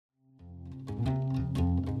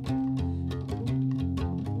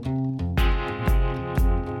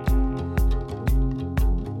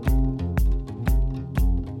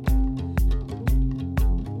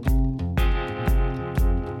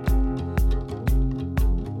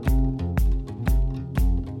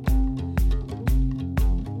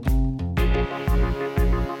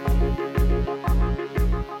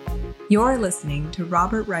You're listening to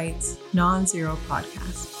Robert Wright's Non-Zero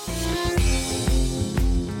Podcast.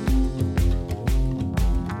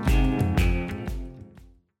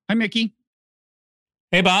 Hi, Mickey.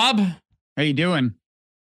 Hey, Bob. How you doing?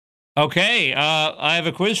 Okay, I have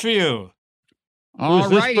a quiz for you. All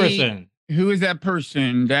Who's righty. this person? Who is that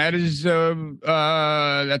person? That is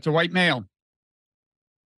that's a white male.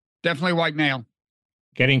 Definitely a white male.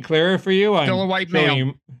 Getting clearer for you? Still a white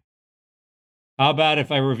male. How about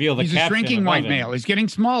if I reveal the He's caption? a shrinking white above male. He's getting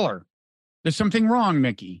smaller. There's something wrong,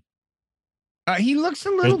 Mickey. He looks a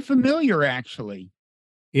little familiar, actually.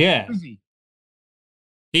 Yeah. Who is he?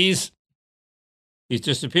 He's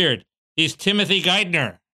disappeared. He's Timothy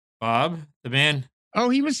Geithner, Bob, the man. Oh,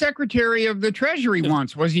 he was Secretary of the Treasury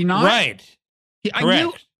once, was he not? Right.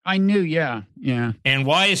 Correct. I knew, yeah. And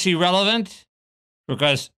why is he relevant?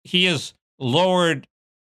 Because he has lowered...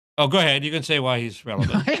 Oh, go ahead. You can say why he's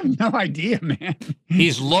relevant. I have no idea, man.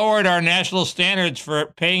 He's lowered our national standards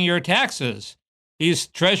for paying your taxes. He's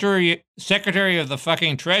Secretary of the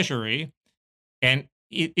fucking Treasury, and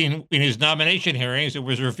in his nomination hearings, it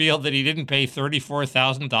was revealed that he didn't pay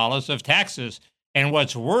 $34,000 of taxes. And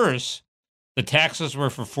what's worse, the taxes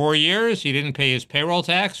were for 4 years. He didn't pay his payroll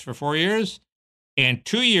tax for 4 years, and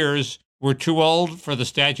 2 years were too old for the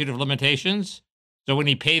statute of limitations. So when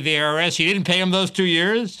he paid the IRS, he didn't pay him those 2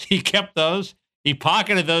 years. He kept those. He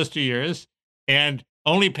pocketed those 2 years and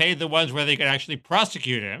only paid the ones where they could actually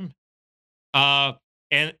prosecute him.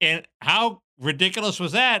 And how ridiculous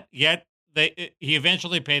was that? Yet he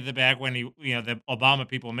eventually paid them back when the Obama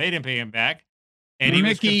people made him pay him back. And he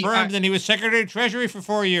was confirmed that he was Secretary of Treasury for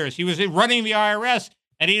 4 years. He was running the IRS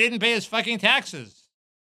and he didn't pay his fucking taxes.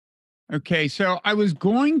 Okay, so I was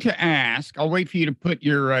going to ask, I'll wait for you to put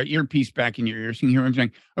your earpiece back in your ear so you can hear what I'm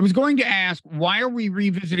saying. I was going to ask, why are we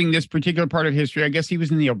revisiting this particular part of history? I guess he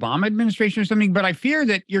was in the Obama administration or something, but I fear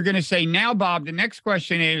that you're going to say, now, Bob, the next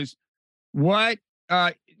question is, what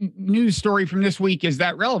news story from this week is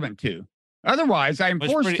that relevant to? Otherwise, I am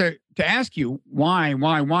forced to ask you, why?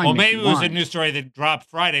 Well, maybe it was a news story that dropped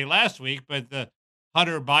Friday last week, but the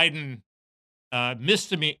Hunter Biden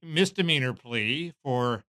misdemeanor plea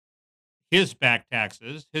for his back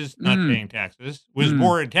taxes, his not paying taxes, was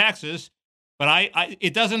more in taxes, but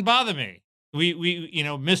it doesn't bother me. We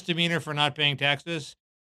misdemeanor for not paying taxes.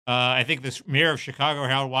 I think this mayor of Chicago,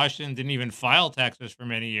 Harold Washington, didn't even file taxes for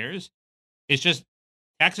many years. It's just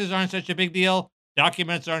taxes aren't such a big deal.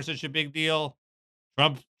 Documents aren't such a big deal.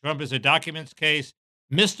 Trump is a documents case.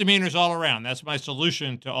 Misdemeanors all around. That's my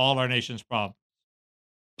solution to all our nation's problems.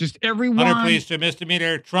 Just everyone. Hunter pleads to a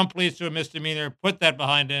misdemeanor. Trump pleads to a misdemeanor. Put that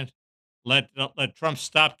behind it. Let Trump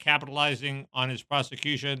stop capitalizing on his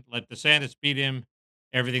prosecution. Let DeSantis beat him.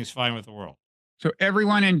 Everything's fine with the world. So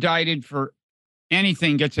everyone indicted for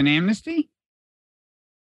anything gets an amnesty?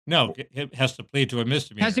 No, it has to plead to a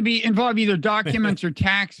misdemeanor. Has to be involve either documents or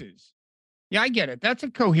taxes. Yeah, I get it. That's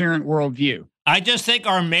a coherent worldview. I just think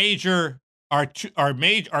our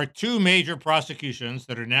two major prosecutions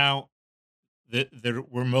that are now that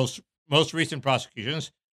were most recent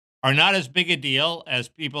prosecutions are not as big a deal as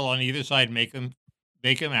people on either side make them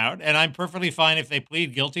out. And I'm perfectly fine if they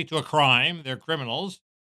plead guilty to a crime. They're criminals,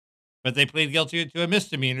 but they plead guilty to a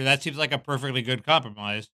misdemeanor. That seems like a perfectly good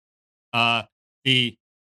compromise. The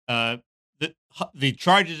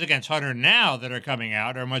charges against Hunter now that are coming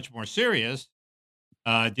out are much more serious.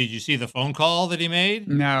 Did you see the phone call that he made?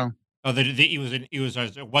 No. Oh, it was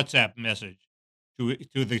a WhatsApp message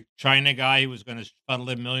to the China guy who was going to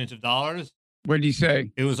funnel in millions of dollars. What did he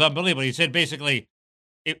say? It was unbelievable. He said basically,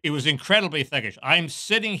 it was incredibly thuggish. I'm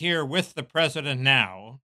sitting here with the president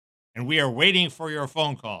now, and we are waiting for your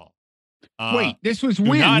phone call. Wait, this was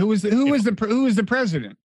when? Who was the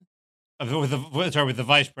president? With the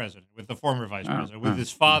vice president, with the former vice president, with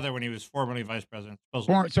his father when he was formerly vice president.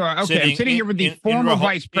 I'm sitting here with the former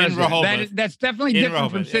vice president. That's definitely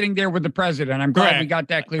different from sitting there with the president. I'm glad we got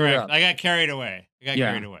that cleared up. I got carried away.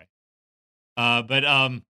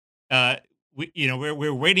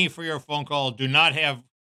 We're waiting for your phone call. Do not have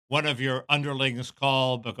one of your underlings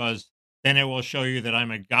call, because then it will show you that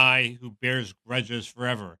I'm a guy who bears grudges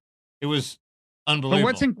forever. It was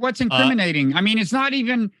unbelievable. But what's incriminating? I mean, it's not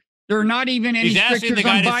even. There are not even any strictures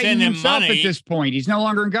on Biden himself at this point. He's no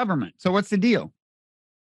longer in government. So what's the deal?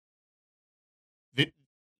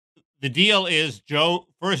 The deal is Joe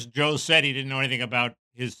said he didn't know anything about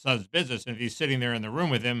his son's business. And if he's sitting there in the room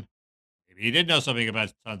with him, maybe he did know something about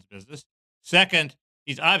his son's business. Second,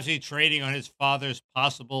 he's obviously trading on his father's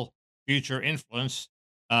possible future influence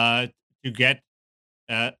to get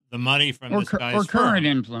the money from this guy's or current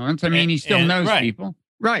influence. I mean, he still knows people.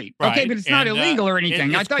 Right. Okay, but it's not illegal or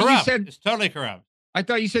anything. I thought corrupt. You said it's totally corrupt. I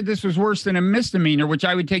thought you said this was worse than a misdemeanor, which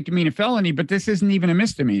I would take to mean a felony, but this isn't even a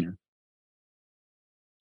misdemeanor.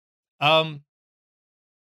 Seems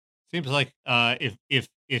like if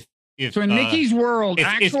so in Mickey's world, if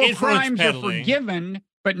actual crimes peddling, are forgiven,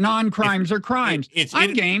 but non-crimes are crimes.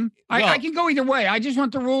 I'm game. I can go either way. I just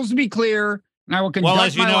want the rules to be clear, and I will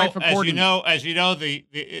conduct my life accordingly. As you know,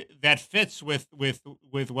 that fits with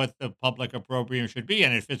what the public opprobrium should be,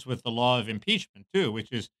 and it fits with the law of impeachment too,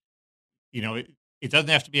 which is, it doesn't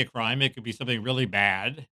have to be a crime. It could be something really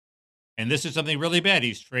bad, and this is something really bad.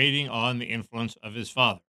 He's trading on the influence of his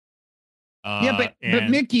father. But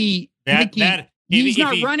Mickey, he's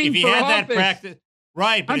not running for office.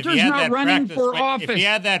 Right, but Hunter's not running for office. If he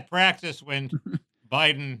had that practice when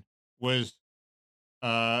Biden was,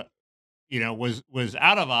 was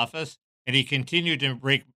out of office, and he continued to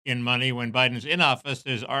rake in money when Biden's in office,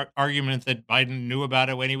 there's argument that Biden knew about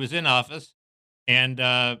it when he was in office, and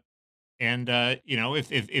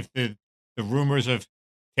if the rumors of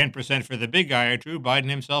 10% for the big guy are true, Biden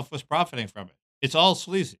himself was profiting from it. It's all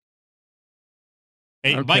sleazy.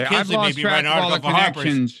 Hey, okay, Mike Kinsley may be writing an article for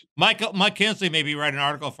Harper's. Mike Kinsley may be writing an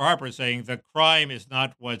article for Harper saying the crime is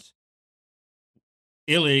not what's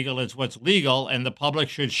illegal, it's what's legal, and the public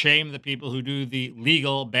should shame the people who do the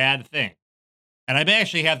legal bad thing. And I may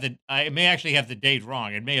actually have the date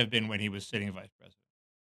wrong. It may have been when he was sitting vice president.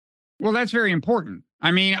 Well, that's very important. I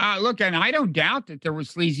mean, look, and I don't doubt that there was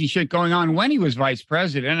sleazy shit going on when he was vice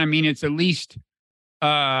president. I mean, it's at least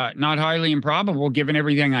not highly improbable given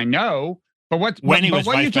everything I know. But what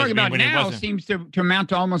you're talking about now seems to amount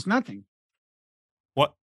to almost nothing.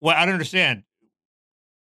 What? Well, I don't understand.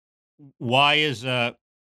 Why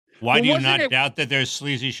do you not doubt that there's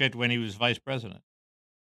sleazy shit when he was vice president?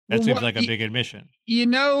 That seems like a big admission.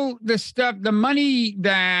 The money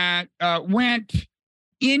that went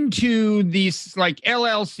into these like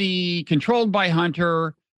LLC controlled by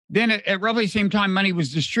Hunter, then at roughly the same time, money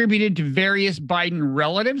was distributed to various Biden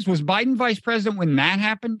relatives. Was Biden vice president when that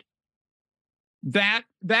happened? That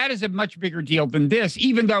is a much bigger deal than this,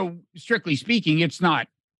 even though, strictly speaking, it's not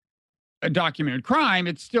a documented crime.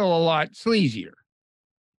 It's still a lot sleazier.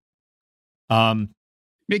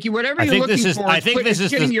 Mickey, whatever you're looking for, it's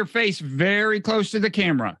getting your face very close to the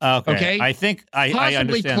camera. Okay? I think I possibly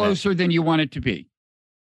understand closer that. than you want it to be.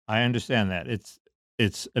 I understand that.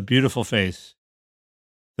 It's a beautiful face,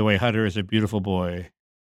 the way Hunter is a beautiful boy.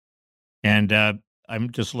 And I'm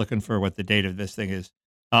just looking for what the date of this thing is.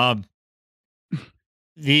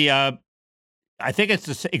 I think it's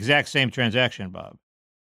the exact same transaction, Bob.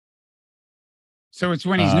 So it's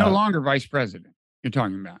when he's no longer vice president you're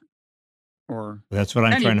talking about, or that's what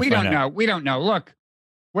I'm trying to find out. We don't know. Look,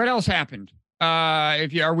 what else happened?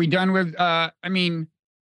 Are we done with?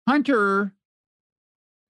 Hunter.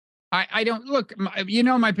 I don't look.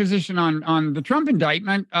 My position on the Trump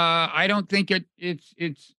indictment. I don't think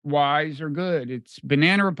it's wise or good. It's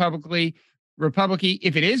banana Republican.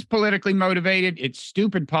 If it is politically motivated, it's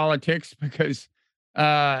stupid politics because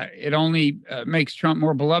it only makes Trump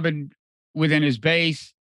more beloved within his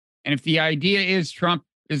base. And if the idea is Trump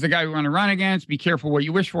is the guy we want to run against, be careful what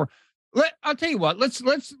you wish for. I'll tell you what. Let's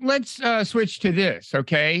switch to this.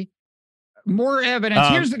 Okay, more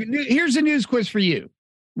evidence. Here's the news quiz for you.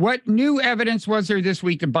 What new evidence was there this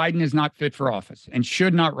week that Biden is not fit for office and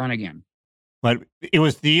should not run again? But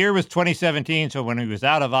the year was 2017. So when he was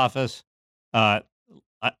out of office. I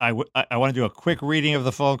want to do a quick reading of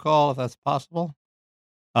the phone call, if that's possible.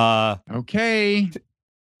 Okay.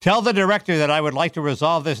 Tell the director that I would like to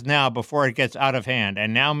resolve this now before it gets out of hand,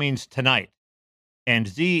 and now means tonight. And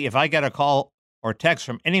Z, if I get a call or text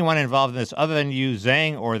from anyone involved in this other than you,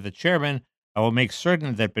 Zhang, or the chairman, I will make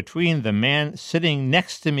certain that between the man sitting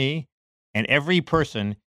next to me and every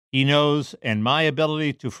person he knows and my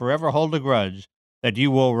ability to forever hold a grudge, that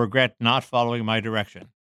you will regret not following my direction.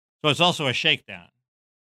 So it's also a shakedown.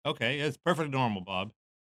 Okay, it's perfectly normal, Bob.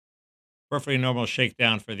 Perfectly normal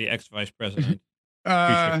shakedown for the ex-vice president,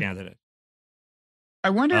 future candidate. I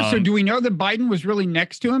wonder, so do we know that Biden was really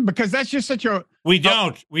next to him? Because that's just such a... We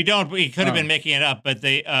don't. We could have been making it up, but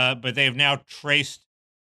they've now traced...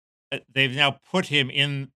 They've now put him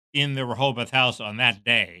in the Rehoboth house on that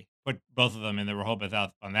day. Put both of them in the Rehoboth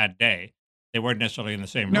house on that day. They weren't necessarily in the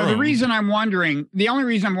same room. No, the only reason I'm wondering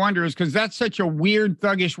is because that's such a weird,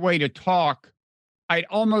 thuggish way to talk. I'd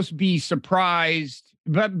almost be surprised.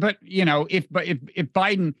 But if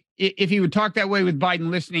Biden, if he would talk that way with Biden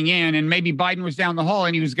listening in, and maybe Biden was down the hall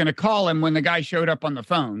and he was going to call him when the guy showed up on the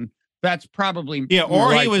phone, that's probably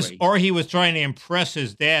more likely. he was trying to impress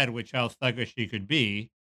his dad, which how thuggish he could be.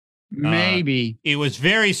 Maybe it was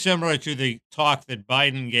very similar to the talk that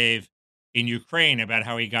Biden gave in Ukraine about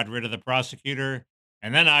how he got rid of the prosecutor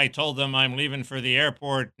And then I told them I'm leaving for the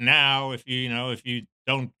airport now. If you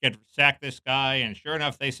don't sack this guy, and sure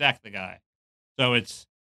enough, they sacked the guy. So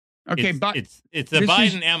Okay, but it's the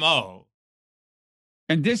Biden MO.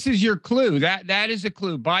 And this is your clue. That is a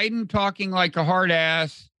clue. Biden talking like a hard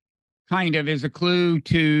ass kind of is a clue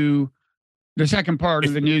to the second part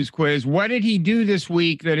of the news quiz. What did he do this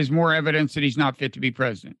week that is more evidence that he's not fit to be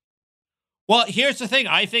president? Well, here's the thing.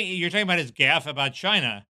 I think you're talking about his gaffe about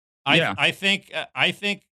China. I think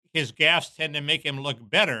his gaffes tend to make him look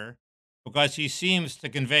better because he seems to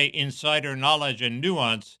convey insider knowledge and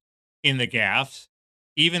nuance in the gaffes,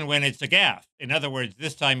 even when it's a gaffe. In other words,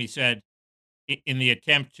 this time he said, in the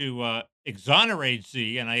attempt to exonerate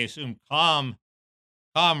Z, and I assume calm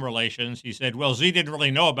relations, he said, well, Z didn't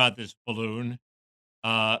really know about this balloon.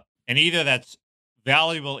 And either that's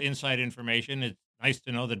valuable inside information. It's nice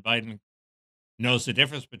to know that Biden knows the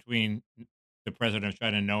difference between the president of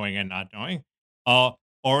China knowing and not knowing,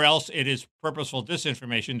 or else it is purposeful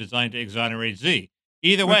disinformation designed to exonerate Z.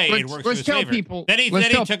 Either way, it works for his favor. Then he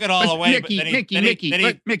took it all away. Mickey,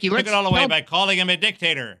 took it all away by calling him a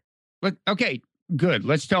dictator. Okay, good.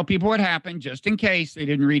 Let's tell people what happened, just in case they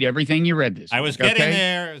didn't read everything you read this. I was getting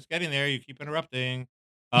there. You keep interrupting.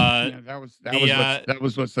 That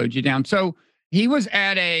was what slowed you down. So he was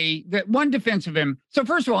at one defense of him. So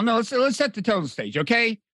first of all, let's set the total stage,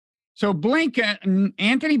 okay? So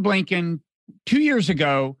Anthony Blinken, 2 years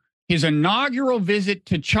ago, his inaugural visit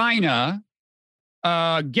to China,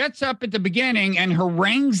 gets up at the beginning and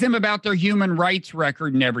harangues them about their human rights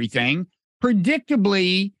record and everything.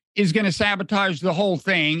 Predictably, is going to sabotage the whole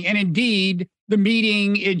thing. And indeed, the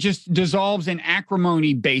meeting, it just dissolves in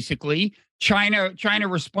acrimony, basically. China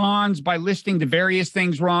responds by listing the various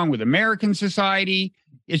things wrong with American society.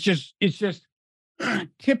 It's just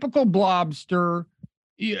typical blobster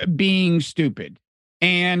being stupid.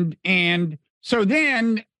 And so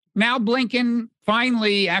then now Blinken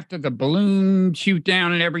finally, after the balloon shoot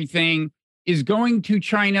down and everything, is going to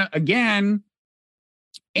China again.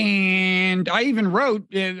 And I even wrote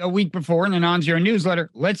a week before in the Non-Zero newsletter,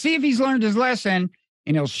 let's see if he's learned his lesson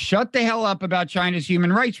and he'll shut the hell up about China's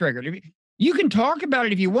human rights record. You can talk about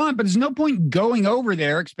it if you want, but there's no point going over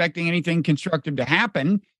there expecting anything constructive to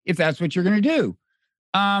happen if that's what you're going to do.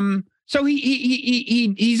 So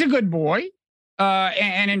he's a good boy.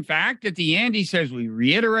 And in fact, at the end, he says, we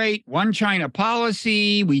reiterate one China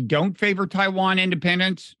policy. We don't favor Taiwan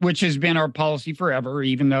independence, which has been our policy forever,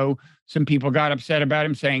 even though some people got upset about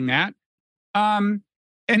him saying that. And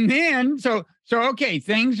then, okay,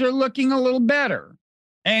 things are looking a little better.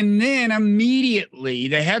 And then immediately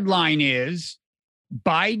the headline is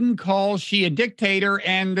Biden calls Xi a dictator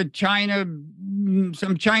and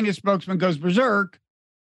some China spokesman goes berserk.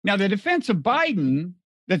 Now, the defense of Biden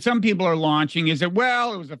that some people are launching is that,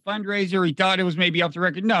 well, it was a fundraiser. He thought it was maybe off the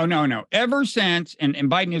record. No. Ever since, and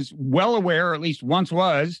Biden is well aware, or at least once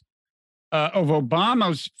was, of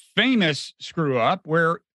Obama's famous screw up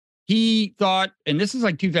where he thought, and this is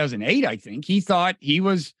like 2008, I think, he thought he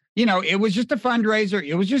was, it was just a fundraiser.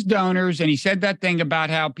 It was just donors. And he said that thing about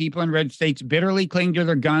how people in red states bitterly cling to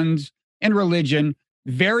their guns and religion.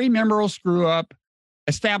 Very memorable screw up.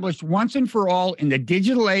 Established once and for all in the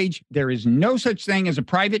digital age, there is no such thing as a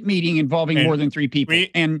private meeting involving more than three people.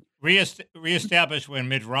 And reestablished when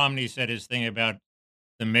Mitt Romney said his thing about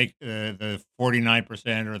the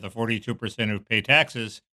 49% or the 42% who pay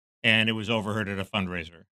taxes, and it was overheard at a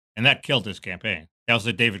fundraiser, and that killed his campaign. That was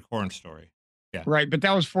the David Corn story. Yeah, right. But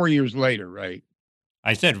that was 4 years later, right?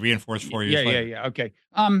 I said reinforced 4 years later. Yeah. Okay.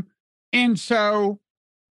 And so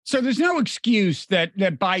there's no excuse that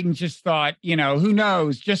Biden just thought, who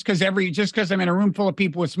knows, just because I'm in a room full of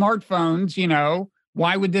people with smartphones,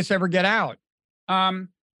 why would this ever get out? And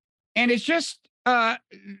it's just,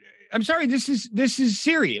 I'm sorry, this is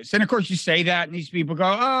serious. And of course you say that and these people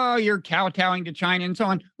go, oh, you're kowtowing to China and so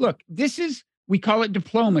on. Look, we call it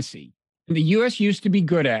diplomacy. And the U.S. used to be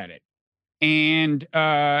good at it. And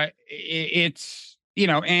it's,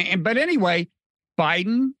 but anyway,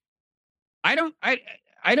 Biden, I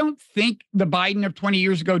don't think the Biden of 20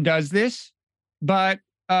 years ago does this, but,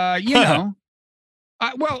 well,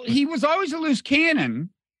 he was always a loose cannon,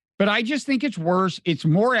 but I just think it's worse. It's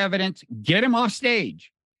more evidence. Get him off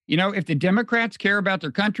stage. If the Democrats care about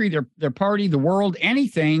their country, their party, the world,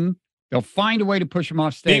 anything, they'll find a way to push him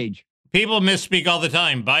off stage. People misspeak all the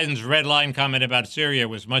time. Biden's red line comment about Syria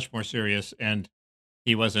was much more serious, and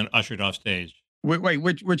he wasn't ushered off stage. Wait,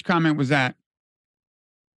 which comment was that?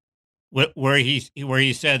 Where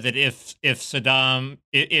he said that if the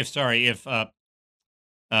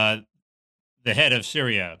head of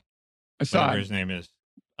Syria, Assad, whatever his name is,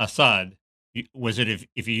 Assad, Was it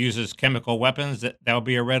if he uses chemical weapons that would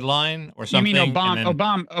be a red line or You something? mean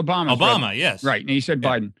Obama? Obama, yes, right. And he said yeah.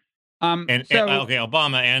 Biden. And So okay,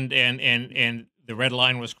 Obama, and the red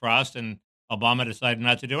line was crossed, and Obama decided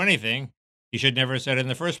not to do anything. He should never have said it in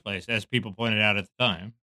the first place, as people pointed out at the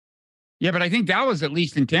time. yeah, but I think that was at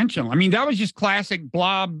least intentional. I mean, that was just classic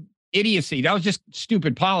blob idiocy. That was just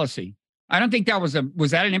stupid policy. I don't think that was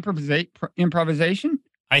that an improvisation?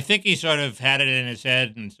 I think he sort of had it in his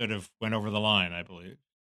head and sort of went over the line, I believe.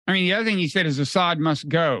 I mean, the other thing he said is Assad must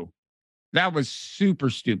go. That was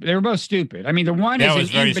super stupid. They were both stupid. I mean, the one That is was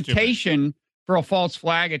an very invitation for a false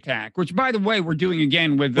flag attack, which, by the way, we're doing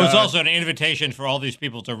again with. It was also an invitation for all these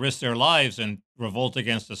people to risk their lives and revolt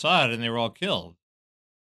against Assad, and they were all killed.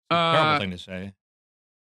 Terrible thing to say.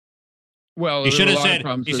 Well, he should have said.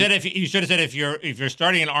 He said you should have said if you're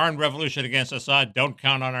starting an armed revolution against Assad, don't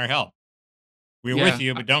count on our help. We're with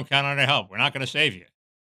you, but don't count on our help. We're not going to save you.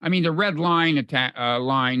 I mean, the red line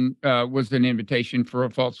line was an invitation for a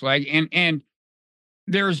false flag, and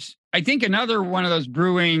there's, I think, another one of those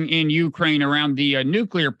brewing in Ukraine around the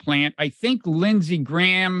nuclear plant. I think Lindsey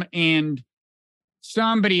Graham and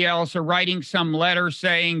somebody else are writing some letter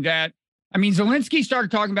saying that. I mean, Zelensky started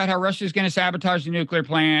talking about how Russia is going to sabotage the nuclear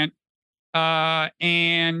plant,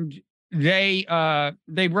 and they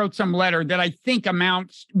wrote some letter that I think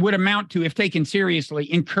would amount to, if taken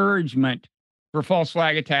seriously, encouragement for false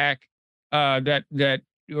flag attack that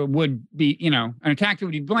would be, an attack that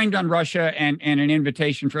would be blamed on Russia and an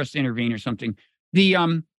invitation for us to intervene or something.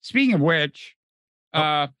 The speaking of which,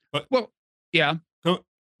 yeah. Can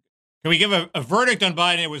we give a verdict on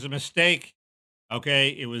Biden? It was a mistake. Okay,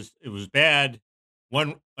 it was bad.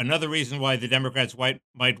 Another reason why the Democrats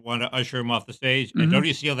might want to usher him off the stage. Mm-hmm. And don't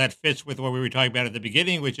you see how that fits with what we were talking about at the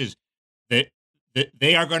beginning, which is that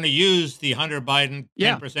they are going to use the Hunter Biden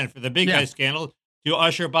 10% for the big guy scandal to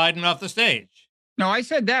usher Biden off the stage. No, I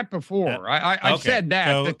said that before. I've said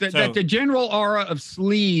that, that the general aura of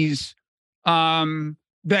sleaze,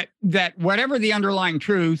 that whatever the underlying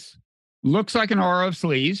truth looks like an aura of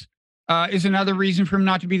sleaze, is another reason for him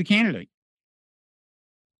not to be the candidate.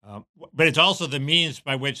 But it's also the means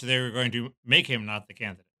by which they're going to make him not the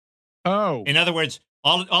candidate. Oh, in other words,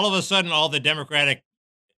 all of a sudden, some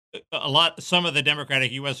of the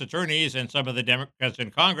Democratic U.S. attorneys and some of the Democrats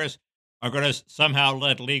in Congress are going to somehow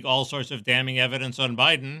let leak all sorts of damning evidence on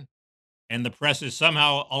Biden, and the press is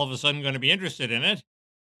somehow all of a sudden going to be interested in it,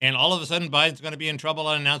 and all of a sudden Biden's going to be in trouble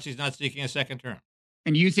and announce he's not seeking a second term.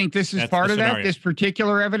 And you think this is part of that? This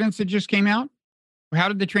particular evidence that just came out? How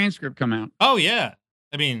did the transcript come out? Oh yeah.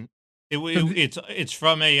 I mean, it's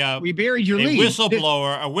from a we buried your lead.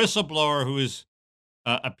 whistleblower who is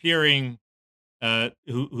appearing,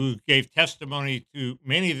 who gave testimony to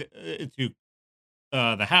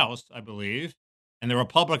the House, I believe, and the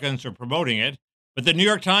Republicans are promoting it, but the New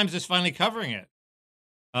York Times is finally covering it.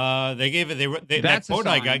 They gave it. That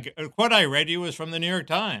quote I read you was from the New York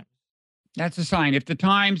Times. That's a sign. If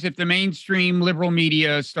the mainstream liberal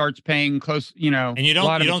media starts paying close, and you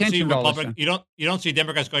don't see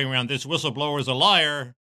Democrats going around, this whistleblower is a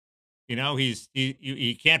liar.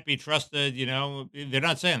 He can't be trusted. They're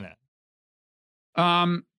not saying that.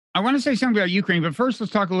 I want to say something about Ukraine, but first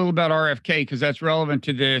let's talk a little about RFK because that's relevant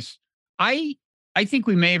to this. I think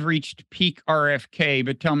we may have reached peak RFK,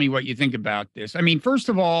 but tell me what you think about this. I mean, first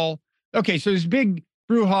of all, okay, so this big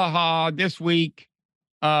brouhaha this week.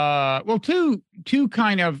 Two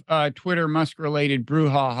kind of Twitter Musk related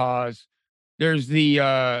brouhahas. There's the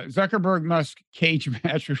Zuckerberg Musk cage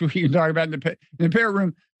match, which we can talk about in the Parrot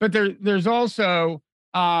room. But there's also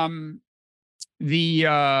the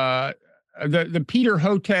Peter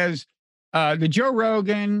Hotez, the Joe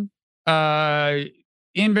Rogan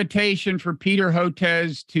invitation for Peter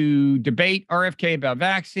Hotez to debate RFK about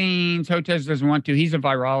vaccines. Hotez doesn't want to. He's a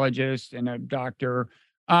virologist and a doctor.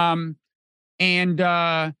 And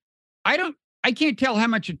I can't tell how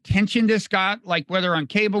much attention this got, like whether on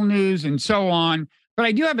cable news and so on. But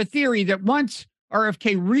I do have a theory that once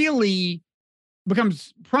RFK really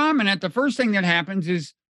becomes prominent, the first thing that happens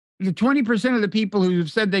is the 20% of the people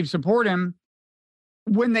who've said they support him,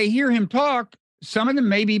 when they hear him talk, some of them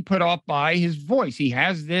may be put off by his voice. He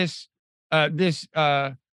has this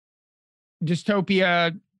dystopia,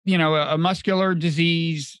 a muscular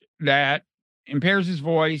disease that impairs his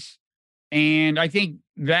voice. And I think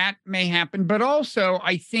that may happen. But also,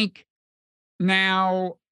 I think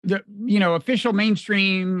now the official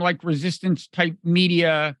mainstream, like resistance type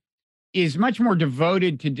media, is much more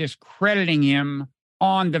devoted to discrediting him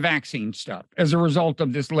on the vaccine stuff as a result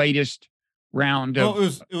of this latest round of. Well,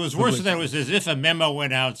 it was worse than that. It was as if a memo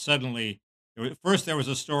went out suddenly. First, there was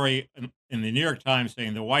a story in the New York Times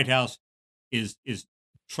saying the White House is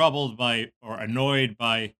troubled by or annoyed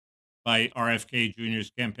by RFK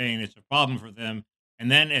Jr.'s campaign. It's a problem for them. And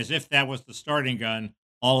then, as if that was the starting gun,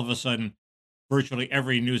 all of a sudden, virtually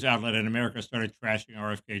every news outlet in America started trashing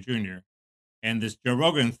RFK Jr. And this Joe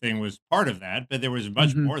Rogan thing was part of that, but there was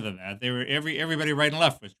much more than that. They were everybody right and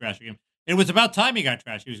left was trashing him. It was about time he got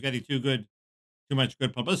trashed. He was getting too much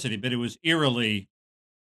good publicity, but it was eerily,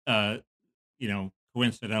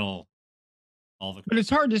 coincidental. But it's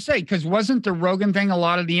hard to say, because wasn't the Rogan thing a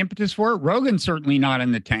lot of the impetus for it? Rogan's certainly not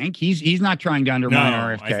in the tank. He's not trying to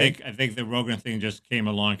undermine RFK. I think the Rogan thing just came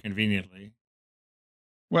along conveniently.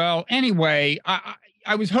 Well, anyway,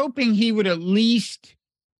 I was hoping he would at least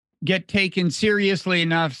get taken seriously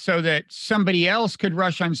enough so that somebody else could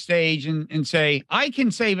rush on stage and say, I can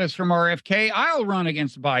save us from RFK. I'll run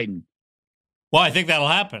against Biden. Well, I think that'll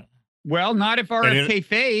happen. Well, not if RFK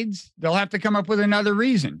fades. They'll have to come up with another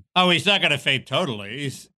reason. Oh, he's not going to fade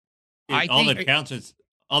totally. All that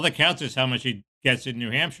counts is how much he gets in New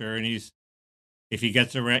Hampshire, and if he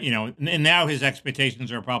gets around, and now his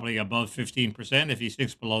expectations are probably above 15%. If he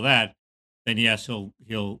sticks below that, then yes, he'll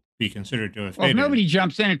be considered to have faded. Well, if nobody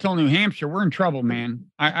jumps in until New Hampshire, we're in trouble, man.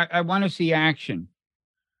 I want to see action.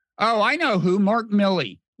 Oh, I know who. Mark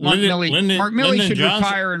Milley. Mark Milley should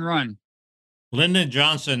retire and run. Lyndon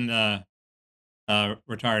Johnson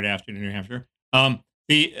retired after New Hampshire.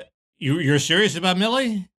 You're serious about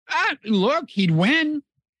Milley? Look, he'd win.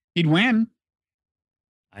 He'd win.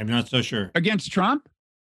 I'm not so sure. Against Trump?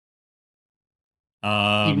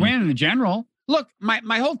 He'd win in the general. Look,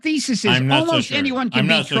 my whole thesis is almost anyone can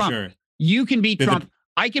beat Trump. Sure. You can beat Trump.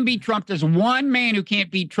 I can beat Trump. There's one man who can't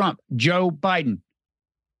beat Trump, Joe Biden.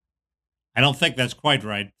 I don't think that's quite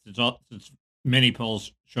right. It's many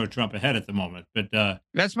polls show Trump ahead at the moment, but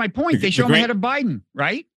that's my point. They show him ahead of Biden,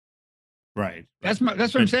 right? Right. That's what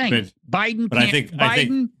I'm saying. Biden. But I think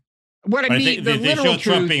what I mean, the they literal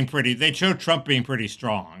show Trump being pretty. They show Trump being pretty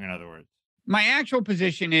strong. In other words, my actual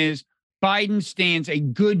position is Biden stands a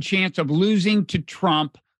good chance of losing to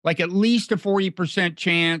Trump, like at least a 40%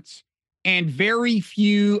 chance, and very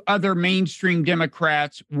few other mainstream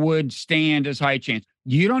Democrats would stand as high chance.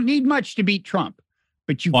 You don't need much to beat Trump,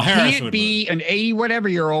 but you can't be an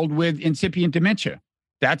 80-whatever-year-old with incipient dementia.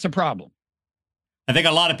 That's a problem. I think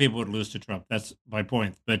a lot of people would lose to Trump. That's my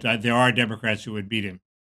point. But there are Democrats who would beat him.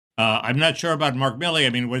 I'm not sure about Mark Milley. I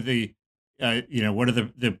mean, what are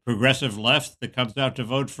the progressive left that comes out to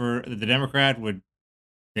vote for the Democrat? Would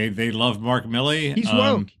they love Mark Milley? He's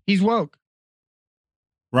woke. He's woke.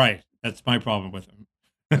 Right. That's my problem with him.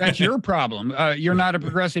 That's your problem. You're not a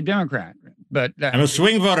progressive Democrat, but I'm a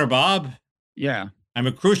swing voter, Bob. Yeah, I'm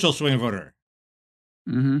a crucial swing voter.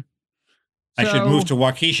 Mm-hmm. I should move to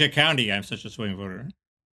Waukesha County. I'm such a swing voter.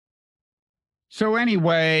 So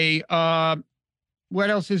anyway, what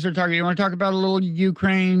else is there talking? You want to talk about a little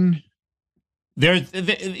Ukraine? There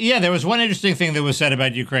was one interesting thing that was said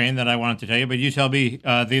about Ukraine that I wanted to tell you, but you tell me.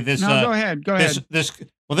 Go ahead. Go ahead. This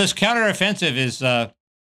counteroffensive is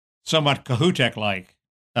somewhat Kahutek-like.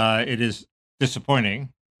 It is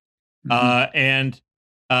disappointing, and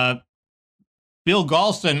Bill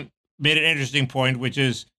Galston made an interesting point, which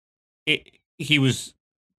is he was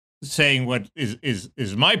saying what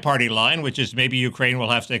is my party line, which is maybe Ukraine will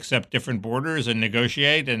have to accept different borders and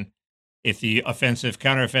negotiate, and if the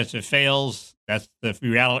counteroffensive fails, that's the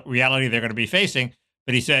reality they're going to be facing.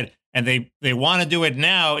 But he said, and they want to do it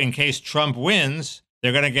now in case Trump wins.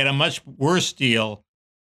 They're going to get a much worse deal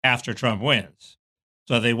after Trump wins.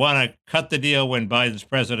 So they want to cut the deal when Biden's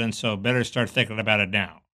president, so better start thinking about it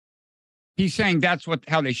now. He's saying that's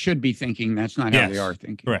how they should be thinking. That's not how they are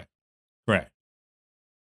thinking. Correct.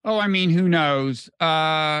 Oh, I mean, who knows?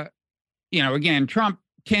 Again, Trump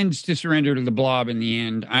tends to surrender to the blob in the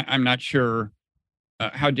end. I'm not sure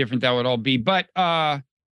how different that would all be. But I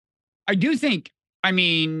do think,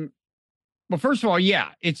 well, first of all,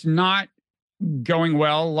 it's not going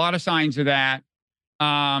well. A lot of signs of that.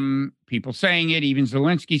 People saying it, even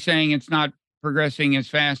Zelensky saying it's not progressing as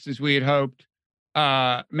fast as we had hoped.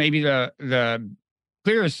 Maybe the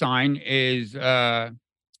clearest sign is that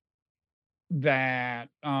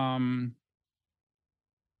how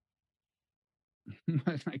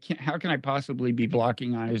can I possibly be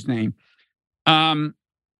blocking on his name? The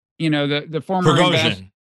former ambassador.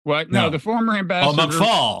 What? No, the former ambassador.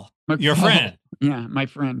 McFaul. Your friend. Yeah, my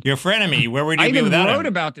friend. Your frenemy. Where would you be without him? I even wrote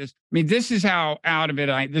about this. This is how out of it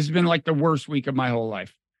this has been like the worst week of my whole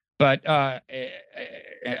life. But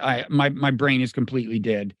my brain is completely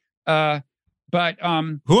dead. Who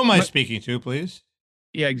am I speaking to, please?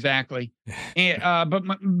 Yeah, exactly. But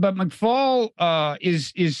McFaul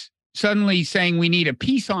is suddenly saying we need a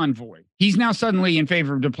peace envoy. He's now suddenly in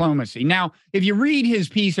favor of diplomacy. Now, if you read his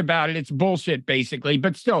piece about it, it's bullshit, basically.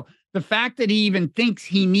 But still, the fact that he even thinks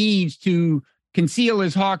he needs to conceal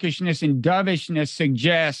his hawkishness and dovishness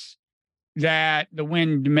suggests that the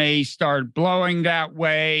wind may start blowing that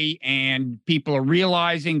way, and people are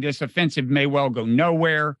realizing this offensive may well go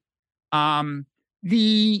nowhere.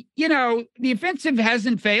 The offensive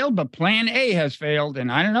hasn't failed, but Plan A has failed,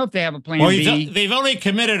 and I don't know if they have a Plan B. They've only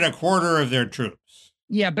committed a quarter of their troops.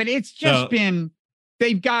 Yeah, but it's just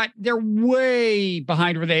they're way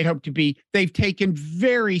behind where they'd hoped to be. They've taken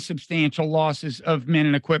very substantial losses of men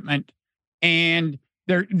and equipment, and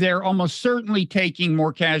they're almost certainly taking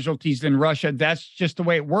more casualties than Russia. That's just the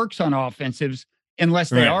way it works on offensives, unless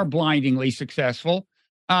they are blindingly successful.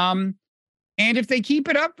 And if they keep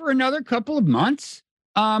it up for another couple of months,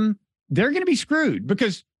 they're going to be screwed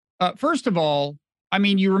because, first of all, I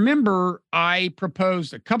mean, you remember I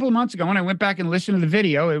proposed a couple of months ago when I went back and listened to the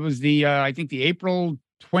video. It was I think the April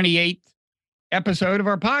 28th episode of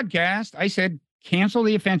our podcast. I said, cancel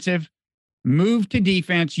the offensive, move to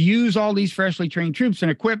defense, use all these freshly trained troops and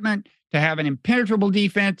equipment to have an impenetrable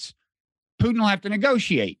defense. Putin will have to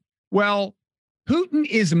negotiate. Well, Putin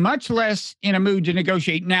is much less in a mood to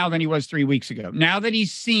negotiate now than he was 3 weeks ago. Now that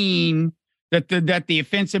he's seen that the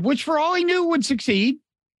offensive, which for all he knew would succeed,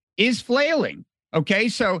 is flailing. Okay,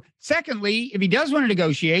 so secondly, if he does want to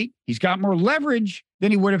negotiate, he's got more leverage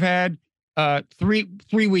than he would have had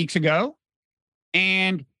three weeks ago,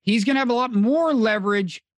 and he's going to have a lot more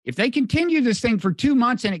leverage if they continue this thing for 2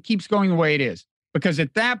 months and it keeps going the way it is. Because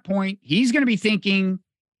at that point, he's going to be thinking,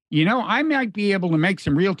 I might be able to make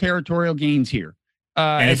some real territorial gains here.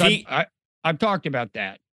 I've talked about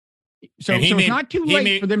that. So it's not too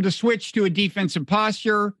late for them to switch to a defensive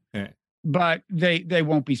posture, but they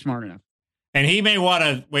won't be smart enough. And he may want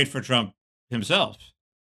to wait for Trump himself.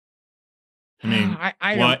 I mean,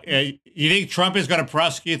 you think Trump is going to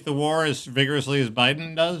prosecute the war as vigorously as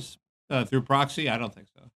Biden does through proxy? I don't think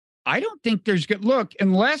so. I don't think there's good look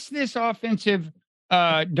unless this offensive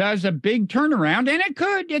does a big turnaround, and it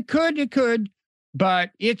could,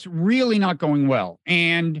 but it's really not going well.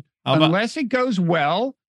 And unless it goes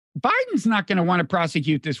well, Biden's not going to want to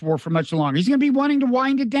prosecute this war for much longer. He's going to be wanting to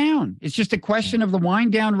wind it down. It's just a question of the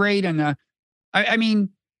wind down rate. And I mean,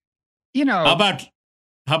 how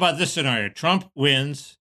about this scenario? Trump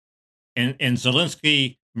wins, and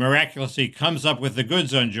Zelensky miraculously comes up with the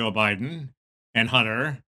goods on Joe Biden and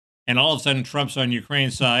Hunter, and all of a sudden Trump's on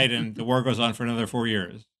Ukraine's side, and the war goes on for another 4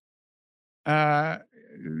 years.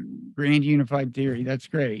 Grand unified theory. That's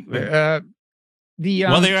great. The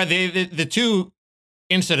two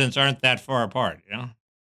incidents aren't that far apart.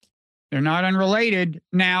 They're not unrelated.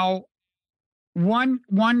 Now, one.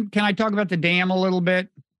 Can I talk about the dam a little bit?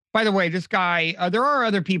 By the way, this guy. There are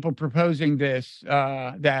other people proposing this.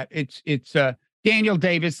 That it's Daniel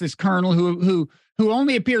Davis, this colonel who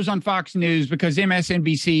only appears on Fox News because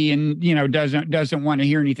MSNBC and doesn't want to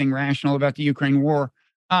hear anything rational about the Ukraine war.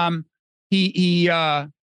 He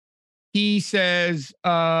says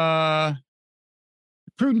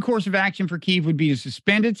prudent course of action for Kyiv would be to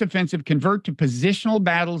suspend its offensive, convert to positional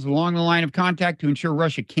battles along the line of contact to ensure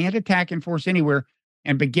Russia can't attack and force anywhere,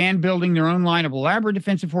 and began building their own line of elaborate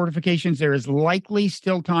defensive fortifications. There is likely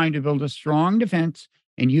still time to build a strong defense,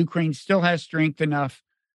 and Ukraine still has strength enough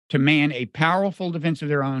to man a powerful defense of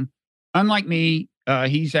their own. Unlike me,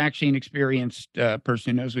 he's actually an experienced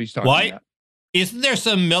person who knows what he's talking about. Isn't there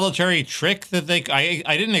some military trick that I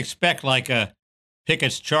didn't expect like a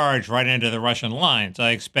Pickett's charge right into the Russian lines.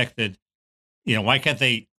 I expected, why can't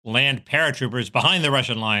they land paratroopers behind the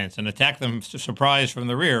Russian lines and attack them surprise from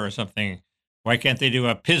the rear or something? Why can't they do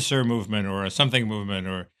a pincer movement or a something movement?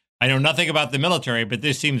 Or I know nothing about the military, but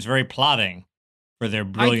this seems very plotting for their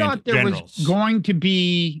brilliant generals. I thought there was going to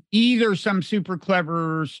be either some super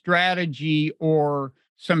clever strategy or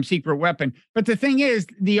some secret weapon. But the thing is,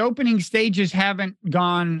 the opening stages haven't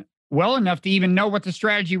gone well enough to even know what the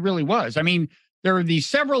strategy really was. I mean, there are these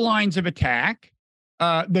several lines of attack.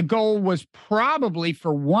 The goal was probably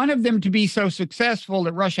for one of them to be so successful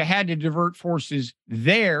that Russia had to divert forces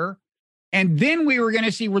there. And then we were going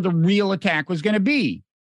to see where the real attack was going to be.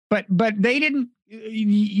 But they didn't,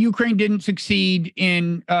 Ukraine didn't succeed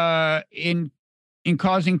in causing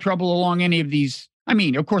trouble along any of these. I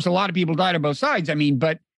mean, of course, a lot of people died on both sides. I mean,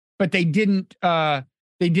 but they didn't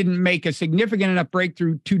make a significant enough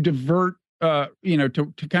breakthrough to divert, to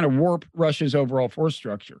kind of warp Russia's overall force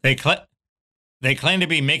structure. They claim to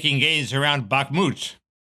be making gains around Bakhmut.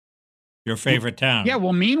 Your favorite town. Yeah,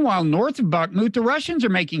 well, meanwhile, north of Bakhmut, the Russians are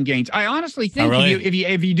making gains. I honestly think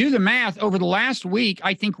if you do the math over the last week,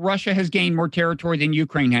 I think Russia has gained more territory than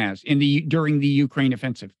Ukraine has during the Ukraine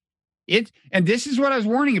offensive. And this is what I was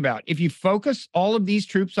warning about. If you focus all of these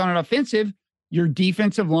troops on an offensive, your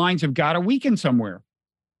defensive lines have got to weaken somewhere.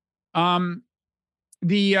 So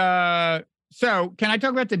can I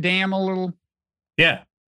talk about the dam a little? Yeah.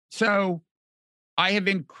 So I have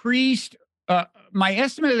increased my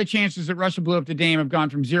estimate of the chances that Russia blew up the dam have gone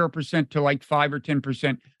from 0% to like 5 or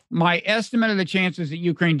 10%. My estimate of the chances that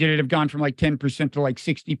Ukraine did it have gone from like 10% to like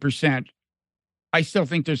 60%. I still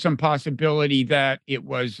think there's some possibility that it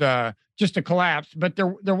was just a collapse. But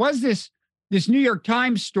there was this New York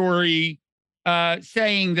Times story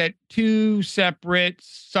saying that 2 separate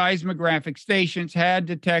seismographic stations had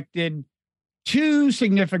detected 2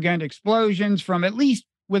 significant explosions from at least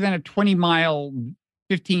within a 20-mile,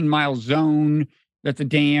 15-mile zone that the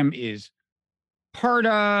dam is part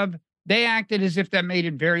of. They acted as if that made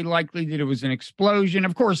it very likely that it was an explosion.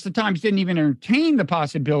 Of course, the Times didn't even entertain the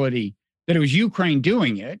possibility that it was Ukraine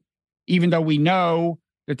doing it, even though we know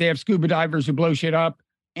that they have scuba divers who blow shit up.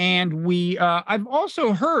 And I've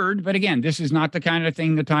also heard, but again, this is not the kind of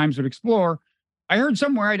thing the Times would explore. I heard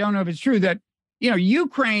somewhere, I don't know if it's true, that,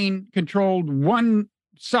 Ukraine controlled one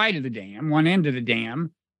side of the dam, one end of the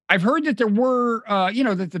dam. I've heard that there were,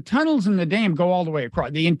 that the tunnels in the dam go all the way across.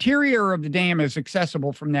 The interior of the dam is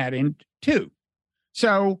accessible from that end too.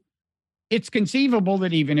 So it's conceivable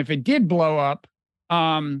that even if it did blow up,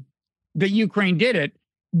 that Ukraine did it.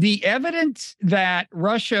 The evidence that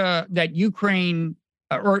Ukraine,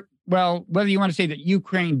 whether you want to say that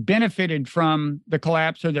Ukraine benefited from the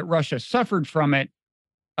collapse or that Russia suffered from it,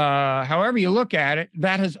 however you look at it,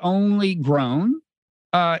 that has only grown.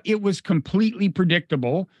 It was completely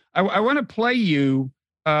predictable. I want to play you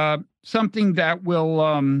something that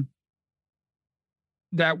will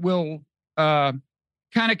kind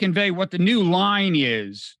of convey what the new line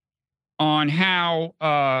is on how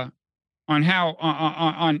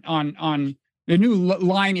the new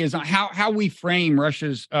line is on how we frame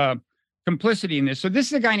Russia's complicity in this. So this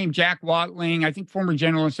is a guy named Jack Watling, I think former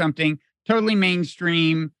general or something, totally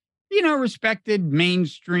mainstream, respected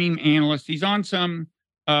mainstream analyst. He's on some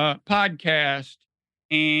podcast,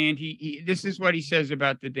 and he this is what he says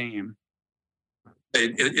about the dam.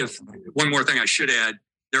 If one more thing I should add,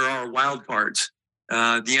 there are wild cards.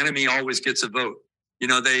 The enemy always gets a vote.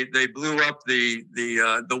 They blew up the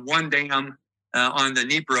one dam on the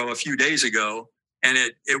Dnipro a few days ago, and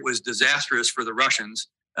it was disastrous for the Russians.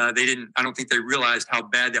 I don't think they realized how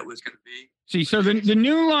bad that was going to be. See, so the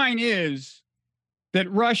new line is that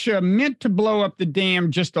Russia meant to blow up the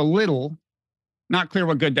dam just a little. Not clear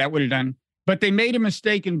what good that would have done, but they made a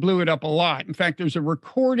mistake and blew it up a lot. In fact, there's a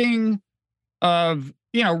recording of,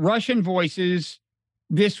 Russian voices.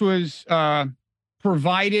 This was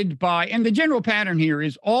provided by, and the general pattern here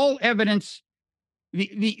is all evidence.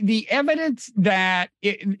 The evidence that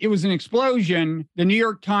it was an explosion, the New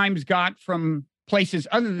York Times got from places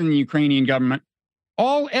other than the Ukrainian government.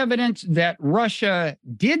 All evidence that Russia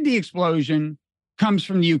did the explosion comes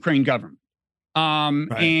from the Ukraine government. Right.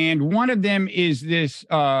 And one of them is this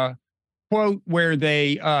quote where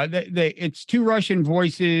it's 2 Russian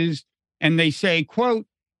voices, and they say, quote,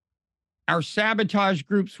 "Our sabotage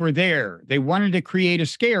groups were there. They wanted to create a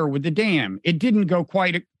scare with the dam. It didn't go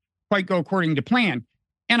quite go according to plan."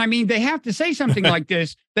 And I mean, they have to say something like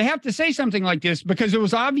this. They have to say something like this because it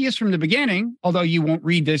was obvious from the beginning, although you won't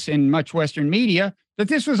read this in much Western media, that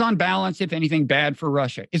this was on balance, if anything, bad for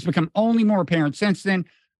Russia. It's become only more apparent since then.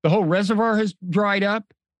 The whole reservoir has dried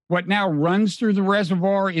up. What now runs through the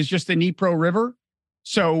reservoir is just the Dnipro River.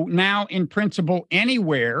 So now, in principle,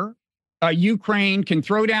 anywhere Ukraine can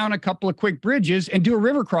throw down a couple of quick bridges and do a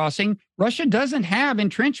river crossing. Russia doesn't have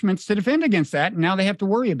entrenchments to defend against that, and now they have to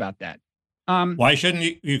worry about that. Why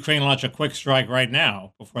shouldn't Ukraine launch a quick strike right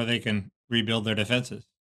now before they can rebuild their defenses?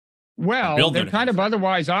 Well, they're kind of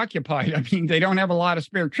otherwise occupied. I mean, they don't have a lot of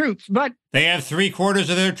spare troops, but they have 3/4 of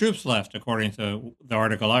their troops left, according to the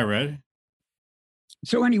article I read.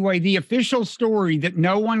 So anyway, the official story that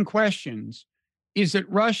no one questions is that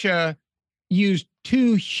Russia used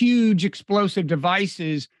 2 huge explosive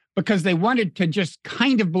devices because they wanted to just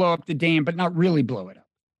kind of blow up the dam, but not really blow it up.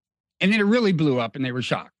 And then it really blew up, and they were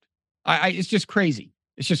shocked. It's just crazy.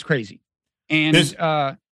 It's just crazy. And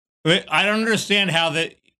I don't understand how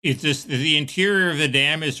it's just the interior of the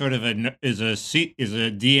dam is sort of a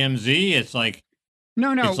DMZ. It's like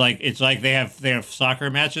no. It's like they have soccer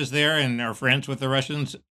matches there and are friends with the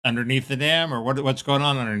Russians underneath the dam, or what's going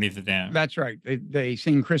on underneath the dam? That's right. They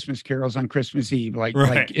sing Christmas carols on Christmas Eve, like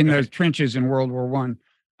in those trenches in World War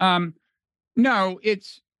I. No,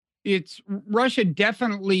 it's Russia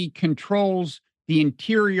definitely controls the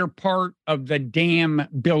interior part of the dam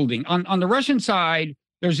building. On the Russian side,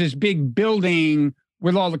 there's this big building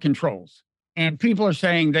with all the controls. And people are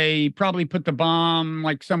saying they probably put the bomb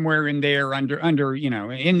like somewhere in there under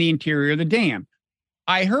in the interior of the dam.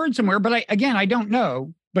 I heard somewhere, but I don't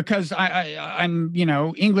know because I'm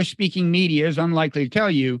English speaking media is unlikely to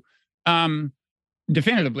tell you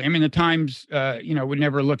definitively. I mean, the Times would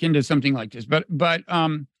never look into something like this, but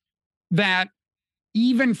that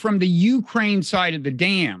even from the Ukraine side of the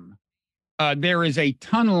dam, there is a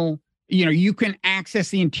tunnel. You can access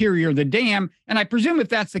the interior of the dam, and I presume if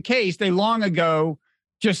that's the case, they long ago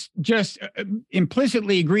just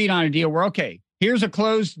implicitly agreed on a deal where, okay, here's a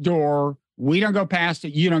closed door. We don't go past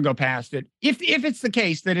it. You don't go past it. If it's the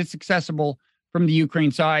case that it's accessible from the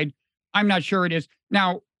Ukraine side, I'm not sure it is.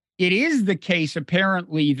 Now, it is the case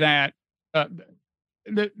apparently that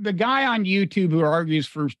the guy on YouTube who argues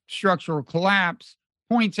for structural collapse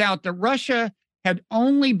points out that Russia had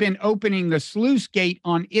only been opening the sluice gate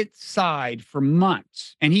on its side for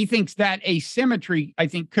months. And he thinks that asymmetry, I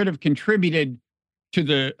think, could have contributed to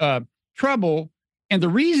the trouble. And the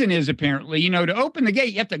reason is apparently, to open the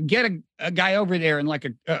gate, you have to get a guy over there in like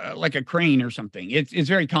a crane or something. It's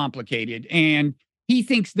very complicated. And he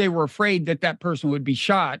thinks they were afraid that person would be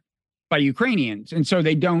shot by Ukrainians. And so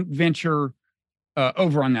they don't venture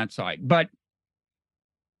over on that side. But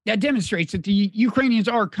that demonstrates that the Ukrainians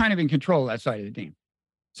are kind of in control of that side of the dam.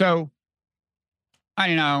 So I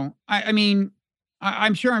don't know. I mean,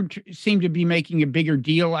 I'm sure I seem to be making a bigger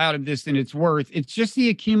deal out of this than it's worth. It's just the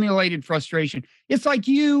accumulated frustration. It's like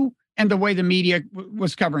you and the way the media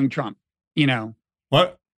was covering Trump,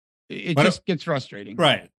 What? It just gets frustrating.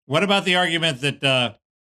 Right. What about the argument that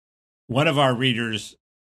one of our readers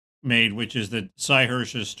made, which is that Cy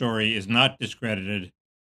Hirsch's story is not discredited?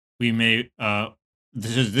 We may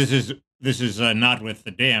this is not with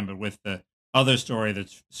the dam, but with the other story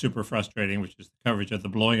that's super frustrating, which is the coverage of the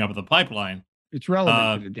blowing up of the pipeline. It's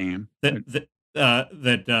relevant to the dam.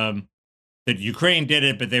 That Ukraine did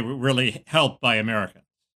it, but they were really helped by Americans.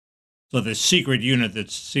 So the secret unit that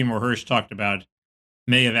Seymour Hersh talked about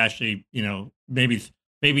may have actually,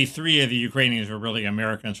 maybe 3 of the Ukrainians were really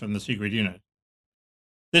Americans from the secret unit.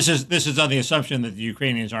 This is on the assumption that the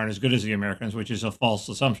Ukrainians aren't as good as the Americans, which is a false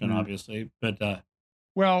assumption, obviously. But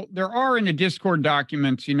well, there are in the Discord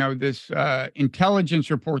documents, this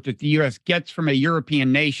intelligence report that the U.S. gets from a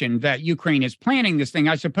European nation that Ukraine is planning this thing.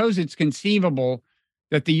 I suppose it's conceivable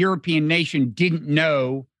that the European nation didn't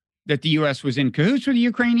know that the U.S. was in cahoots with the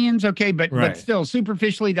Ukrainians. Okay, but still,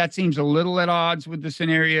 superficially, that seems a little at odds with the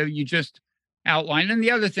scenario you just outlined. And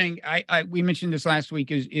the other thing, we mentioned this last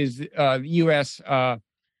week, is the U.S.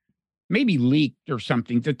 Maybe leaked or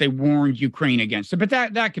something that they warned Ukraine against it. But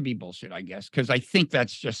that could be bullshit, I guess, because I think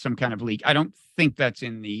that's just some kind of leak. I don't think that's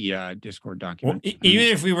in the Discord document. Well, even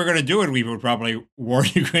if we were going to do it, we would probably warn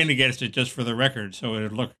Ukraine against it just for the record, so it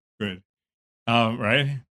would look good.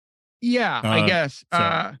 Right? Yeah, I guess.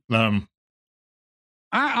 I'm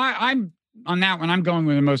on that one. I'm going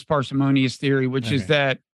with the most parsimonious theory, which is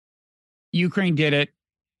that Ukraine did it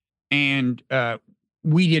and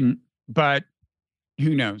we didn't, but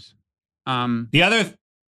who knows? The other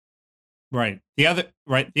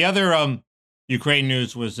Ukraine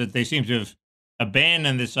news was that they seem to have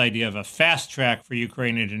abandoned this idea of a fast track for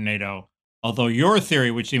Ukraine into NATO. Although your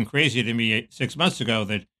theory, which seemed crazy to me 6 months ago,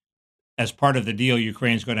 that as part of the deal,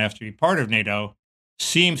 Ukraine's going to have to be part of NATO,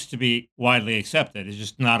 seems to be widely accepted. It's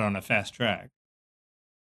just not on a fast track.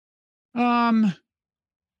 Well,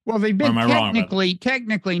 they've been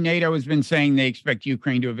technically NATO has been saying they expect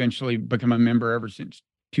Ukraine to eventually become a member ever since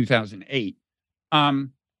 2008.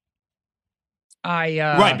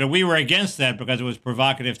 Right, but we were against that because it was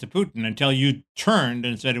provocative to Putin until you turned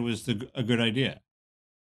and said it was a good idea.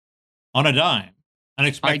 On a dime,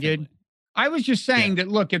 unexpectedly. I did. I was just saying that,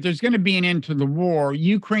 look, if there's going to be an end to the war,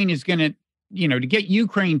 Ukraine is going to, to get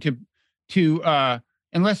Ukraine to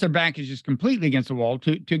unless their back is just completely against the wall,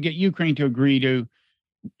 to get Ukraine to agree to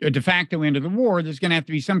a de facto end of the war, there's going to have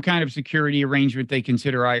to be some kind of security arrangement they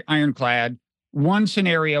consider ironclad. One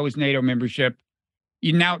scenario is NATO membership.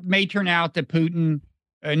 Now, it may turn out that Putin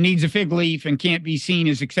needs a fig leaf and can't be seen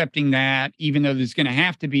as accepting that, even though there's going to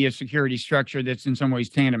have to be a security structure that's in some ways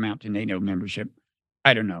tantamount to NATO membership.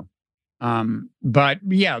 I don't know. But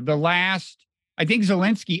yeah, I think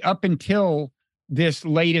Zelensky, up until this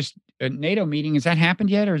latest NATO meeting, has that happened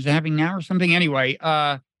yet, or is it happening now or something? Anyway,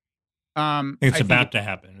 it's about to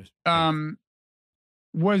happen.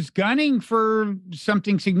 Was gunning for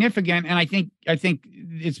something significant, and I think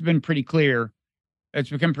it's been pretty clear. It's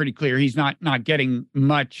become pretty clear he's not getting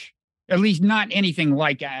much at least not anything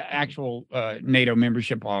like actual NATO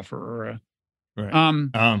membership offer.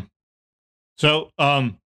 Right. So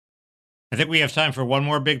I think we have time for one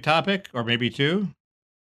more big topic, or maybe two.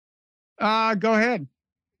 Go ahead.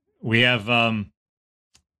 We have the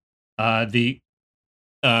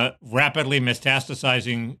rapidly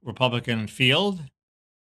metastasizing Republican field.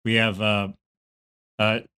 We have now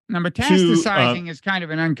metastasizing is kind of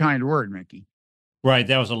an unkind word, Mickey. Right,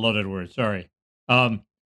 that was a loaded word. Sorry.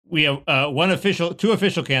 We have two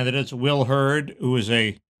official candidates: Will Hurd, who is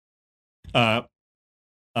a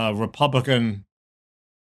Republican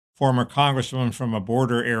former congressman from a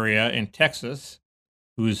border area in Texas,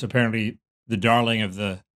 who is apparently the darling of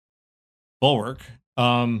the bulwark,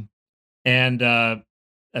 and I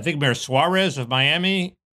think Mayor Suarez of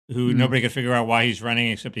Miami, who nobody could figure out why he's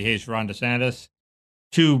running except he hates Ron DeSantis.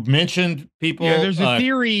 Two mentioned people. Yeah, there's a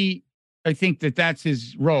theory. I think that's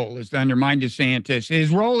his role, is to undermine DeSantis.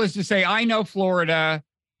 His role is to say, I know Florida.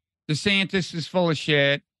 DeSantis is full of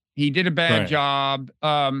shit. He did a bad job.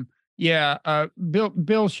 Bill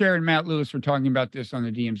Scher and Matt Lewis were talking about this on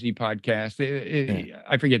the DMZ podcast.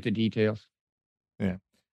 I forget the details. Yeah.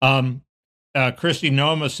 Kristi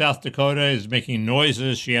Noem of South Dakota is making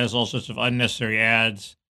noises. She has all sorts of unnecessary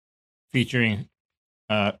ads featuring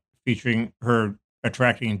her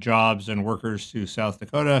attracting jobs and workers to South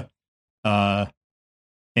Dakota. And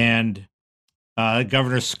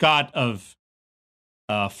Senator Scott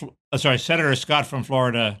from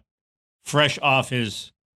Florida, fresh off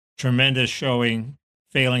his tremendous showing,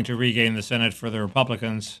 failing to regain the Senate for the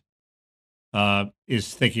Republicans,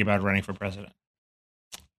 is thinking about running for president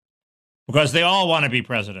because they all want to be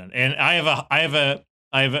president. And I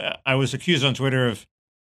was accused on Twitter of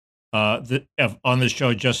on this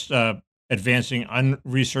show just advancing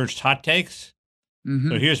unresearched hot takes. Mm-hmm.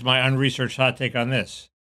 So here's my unresearched hot take on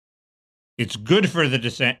this. It's good for the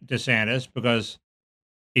DeSantis because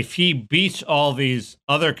if he beats all these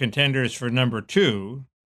other contenders for number 2,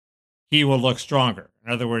 he will look stronger.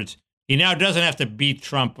 In other words, he now doesn't have to beat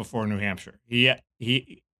Trump before New Hampshire. He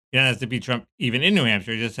doesn't have to beat Trump even in New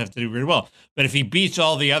Hampshire. He just has to do really well. But if he beats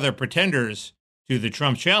all the other pretenders to the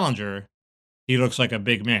Trump challenger, he looks like a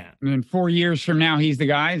big man. And then 4 years from now, he's the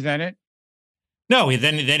guy. Is that it? No,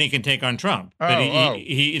 then he can take on Trump.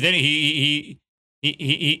 He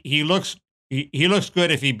looks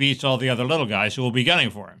good if he beats all the other little guys who will be gunning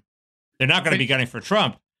for him. They're not going to be gunning for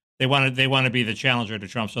Trump. They want to be the challenger to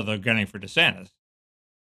Trump, so they're gunning for DeSantis.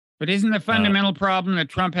 But isn't the fundamental problem that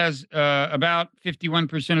Trump has about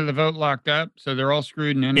 51% of the vote locked up, so they're all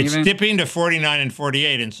screwed in any event? It's dipping to 49 and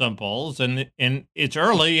 48 in some polls, and it's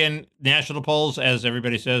early, and national polls, as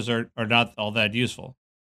everybody says, are not all that useful.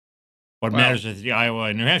 What matters is the Iowa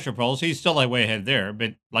and New Hampshire polls. He's still way ahead there,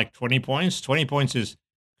 but like 20 points. 20 points is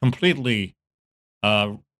completely,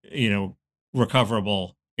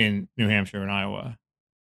 recoverable in New Hampshire and Iowa.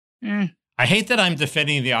 I hate that I'm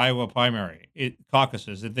defending the Iowa primary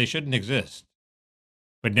caucuses, that they shouldn't exist.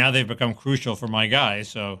 But now they've become crucial for my guys,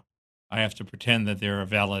 so I have to pretend that they're a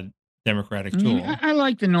valid Democratic tool. I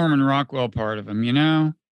like the Norman Rockwell part of them,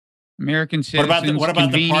 American citizens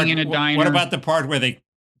convening in a diner. What about the part where they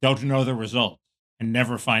don't know the results and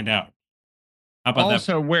never find out? How about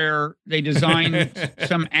also that? Where they designed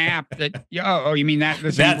some app that, you mean that? We're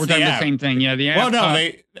talking the same thing. Yeah, the app. Well, no,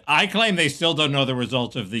 I claim they still don't know the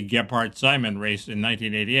results of the Gephardt-Simon race in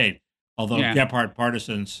 1988, although Gephardt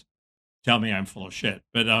partisans tell me I'm full of shit.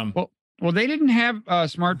 But well, they didn't have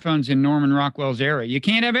smartphones in Norman Rockwell's era. You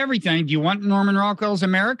can't have everything. Do you want Norman Rockwell's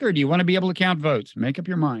America, or do you want to be able to count votes? Make up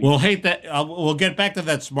your mind. We'll hate that. We'll get back to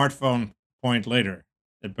that smartphone point later.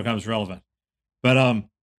 It becomes relevant. But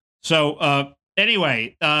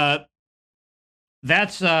anyway,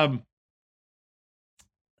 that's DeSantis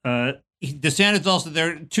also.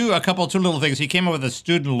 There are two little things. He came up with a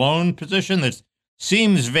student loan position that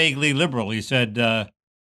seems vaguely liberal. He said, I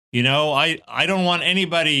don't want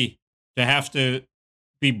anybody to have to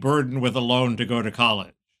be burdened with a loan to go to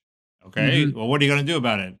college. Okay, well, what are you going to do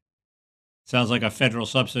about it? Sounds like a federal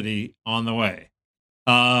subsidy on the way.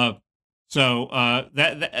 So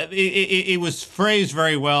it was phrased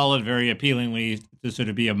very well and very appealingly to sort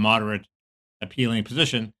of be a moderate, appealing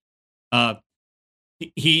position.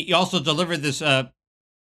 He also delivered this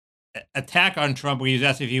attack on Trump where he was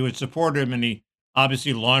asked if he would support him, and he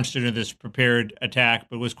obviously launched into this prepared attack,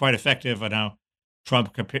 but was quite effective on how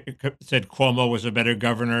Trump said Cuomo was a better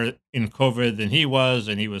governor in COVID than he was,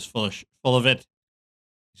 and he was full of it.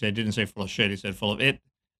 He didn't say full of shit. He said full of it.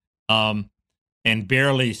 And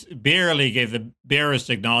barely gave the barest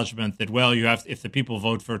acknowledgement that, if the people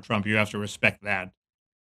vote for Trump, you have to respect that.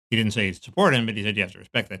 He didn't say support him, but he said you have to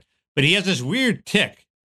respect that. But he has this weird tick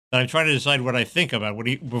that I'm trying to decide what I think about.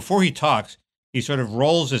 Before he talks, he sort of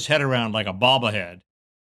rolls his head around like a bobblehead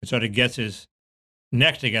and sort of gets his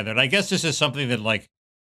neck together. And I guess this is something that like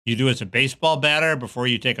you do as a baseball batter before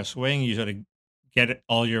you take a swing. You sort of get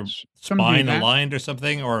all your spine aligned or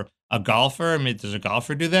something, or a golfer. I mean, does a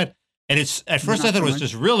golfer do that? And it's at first I thought it was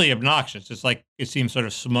just really obnoxious. It's like it seems sort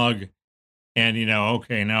of smug, and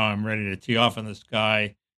okay, now I'm ready to tee off on this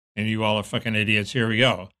guy, and you all are fucking idiots. Here we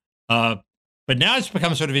go. But now it's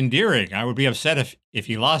become sort of endearing. I would be upset if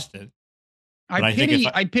he lost it. I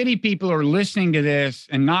pity people who are listening to this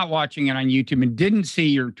and not watching it on YouTube and didn't see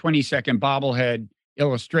your 20-second bobblehead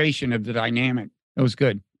illustration of the dynamic. It was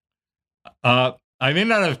good. I may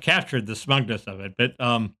not have captured the smugness of it, but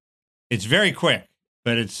it's very quick.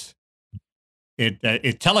 But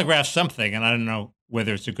it telegraphs something, and I don't know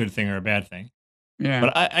whether it's a good thing or a bad thing. Yeah.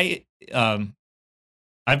 But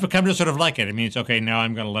I've become to sort of like it. I mean, it's okay, now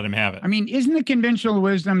I'm going to let him have it. I mean, isn't the conventional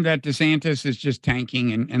wisdom that DeSantis is just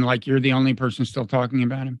tanking and like you're the only person still talking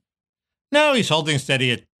about him? No, he's holding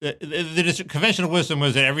steady. The conventional wisdom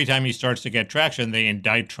was that every time he starts to get traction, they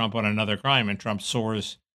indict Trump on another crime, and Trump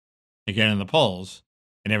soars again in the polls,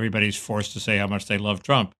 and everybody's forced to say how much they love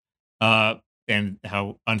Trump and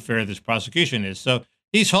how unfair this prosecution is. So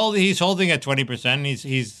he's holding at 20%.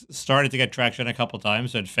 He's started to get traction a couple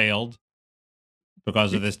times and failed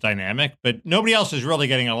because of this dynamic, but nobody else is really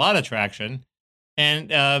getting a lot of traction.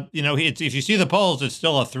 And, if you see the polls, it's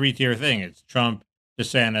still a three-tier thing. It's Trump,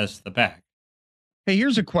 DeSantis, the pack. Hey,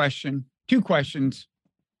 here's a question. Two questions.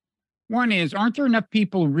 One is, aren't there enough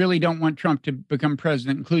people who really don't want Trump to become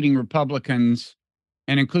president, including Republicans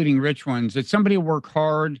and including rich ones, that somebody will work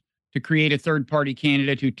hard to create a third-party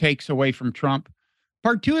candidate who takes away from Trump?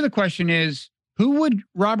 Part two of the question is, who would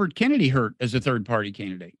Robert Kennedy hurt as a third-party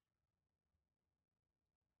candidate?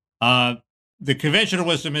 The conventional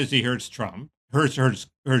wisdom is he hurts Trump, hurts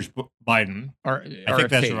Biden. I think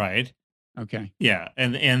that's right. Okay. Yeah,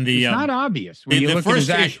 and the it's not obvious when you look at his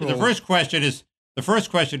actual. The first question is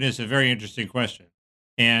a very interesting question,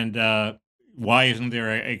 and why isn't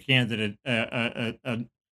there a candidate, a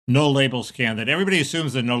no labels candidate? Everybody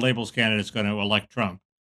assumes the no labels candidate is going to elect Trump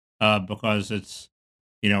because it's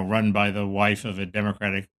run by the wife of a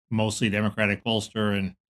mostly Democratic pollster,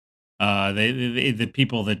 and the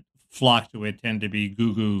people that flock to it tend to be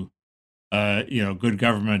good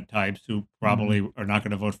government types who probably are not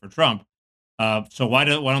going to vote for Trump. So why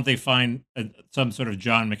don't they find some sort of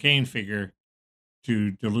John McCain figure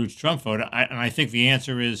to dilute Trump vote? I think the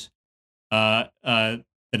answer is the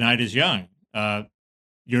night is young.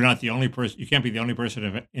 You're not the only person. You can't be the only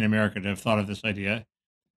person in America to have thought of this idea,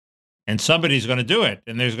 and somebody's going to do it.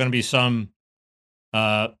 And there's going to be some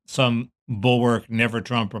bulwark, never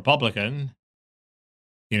Trump Republican,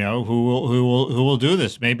 who will do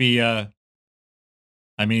this. Maybe, who's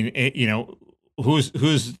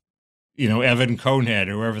Evan Conehead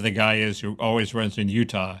or whoever the guy is who always runs in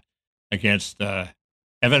Utah against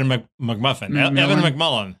Evan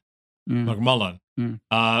McMullin. McMullen.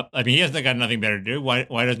 He hasn't got nothing better to do. Why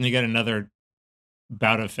doesn't he get another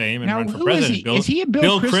bout of fame and now, run for president? Is he a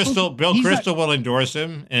Bill Kristol? Bill Kristol will endorse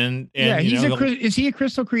him, and is he a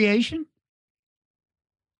Kristol creation?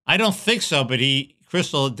 I don't think so, but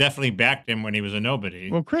Kristol definitely backed him when he was a nobody.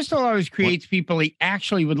 Well, Kristol always creates people he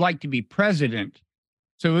actually would like to be president.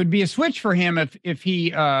 So it would be a switch for him if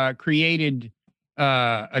he created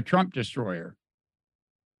a Trump destroyer.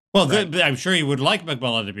 Well, right. I'm sure he would like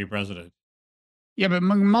McMullen to be president. Yeah, but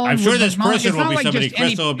McMullen. I'm sure this person will be somebody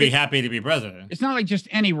Kristol would be happy to be president. It's not like just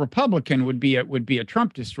any Republican would be a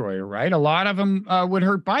Trump destroyer, right? A lot of them would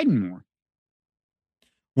hurt Biden more.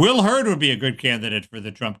 Will Hurd would be a good candidate for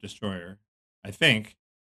the Trump destroyer, I think,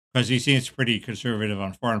 because he seems pretty conservative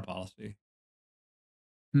on foreign policy.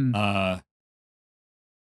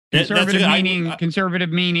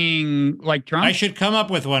 Conservative meaning like Trump? I should come up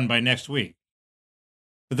with one by next week.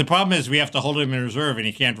 But the problem is we have to hold him in reserve, and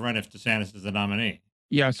he can't run if DeSantis is the nominee.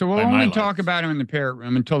 Yeah, so we'll only talk about him in the Parrot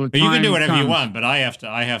room until the time you can do whatever comes. you want, but I have to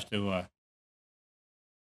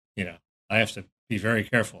be very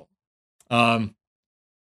careful.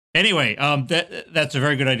 Anyway, that's a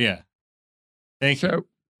very good idea. Thank you.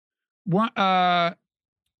 So,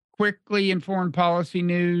 quickly in foreign policy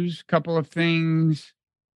news, couple of things.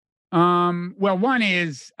 One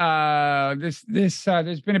is there's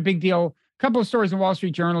been a big deal. Couple of stories in Wall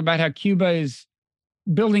Street Journal about how Cuba is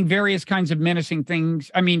building various kinds of menacing things.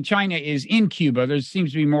 I mean, China is in Cuba. There seems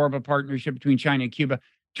to be more of a partnership between China and Cuba.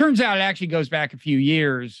 Turns out it actually goes back a few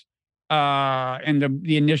years. And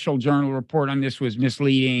the initial journal report on this was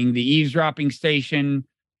misleading. The eavesdropping station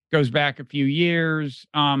goes back a few years.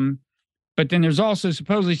 But then there's also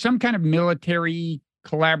supposedly some kind of military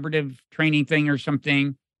collaborative training thing or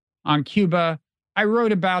something on Cuba. I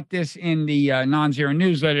wrote about this in the Non-Zero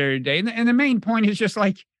newsletter today. And the main point is just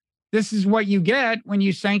like, this is what you get when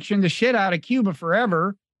you sanction the shit out of Cuba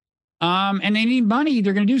forever. And they need money.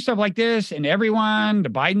 They're going to do stuff like this. And everyone, the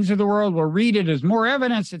Bidens of the world, will read it as more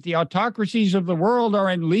evidence that the autocracies of the world are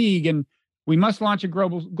in league and we must launch a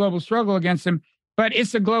global struggle against them. But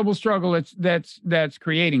it's the global struggle that's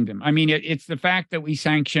creating them. I mean, it's the fact that we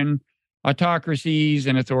sanction autocracies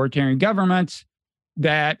and authoritarian governments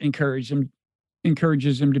that encourages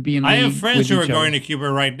them to be in league. I have friends who are other. going to Cuba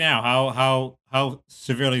right now. How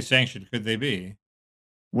severely sanctioned could they be?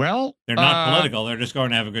 Well, they're not political. They're just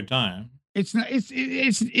going to have a good time. It's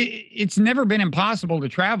never been impossible to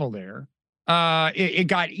travel there. It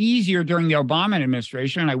got easier during the Obama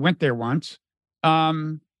administration, and I went there once.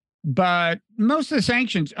 But most of the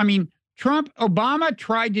sanctions, I mean, Obama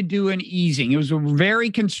tried to do an easing. It was a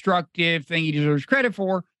very constructive thing he deserves credit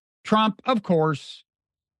for. Trump, of course,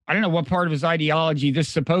 I don't know what part of his ideology this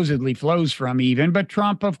supposedly flows from even, but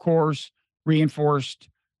Trump, of course, reinforced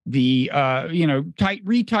the,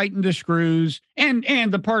 retightened the screws. And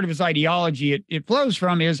the part of his ideology it flows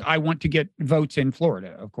from is I want to get votes in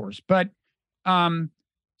Florida, of course. But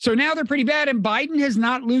so now they're pretty bad, and Biden has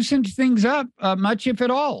not loosened things up much, if at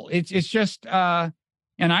all. It's just, and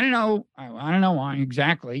I don't know why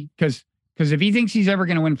exactly, because if he thinks he's ever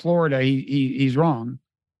going to win Florida, he's wrong.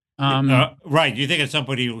 Right? You think at some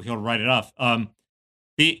point he'll write it off? I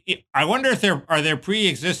wonder if there are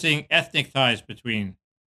pre-existing ethnic ties between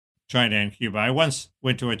China and Cuba. I once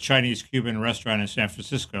went to a Chinese-Cuban restaurant in San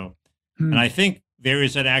Francisco, and I think there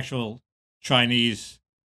is an actual Chinese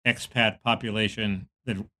expat population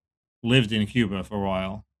that lived in Cuba for a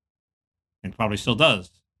while and probably still does.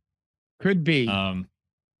 Could be.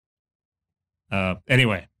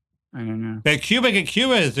 Anyway, I don't know. But Cuba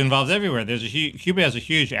is involved everywhere. Cuba has a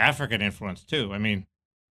huge African influence too. I mean,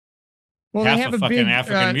 well, half of fucking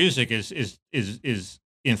African music is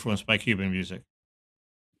influenced by Cuban music.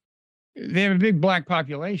 They have a big black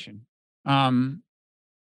population.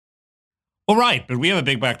 Well, right, but we have a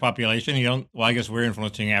big black population. Well, I guess we're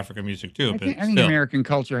influencing African music too. I think American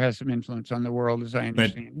culture has some influence on the world, as I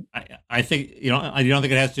understand. But I think you don't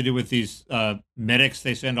think it has to do with these medics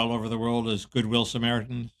they send all over the world as goodwill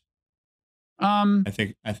Samaritans. I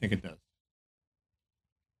think it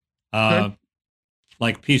does.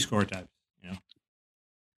 Like Peace Corps types,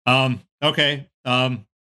 Okay. The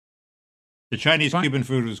Chinese-Cuban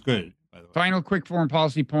food was good, by the way. Final quick foreign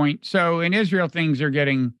policy point. So in Israel, things are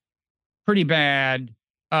getting pretty bad.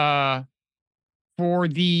 So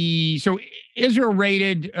Israel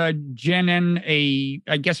raided Janan,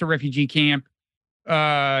 I guess a refugee camp,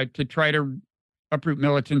 to try to uproot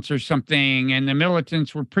militants or something. And the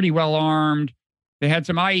militants were pretty well armed. They had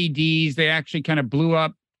some IEDs. They actually kind of blew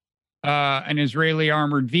up an Israeli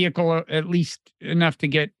armored vehicle, at least enough to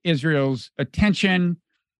get Israel's attention.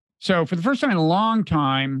 So for the first time in a long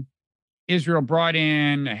time, Israel brought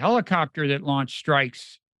in a helicopter that launched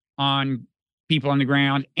strikes on people on the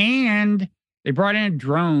ground, and they brought in a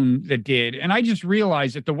drone that did. And I just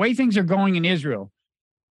realized that the way things are going in Israel,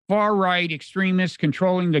 far-right extremists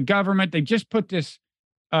controlling the government, they just put this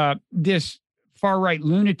far-right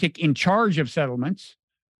lunatic in charge of settlements.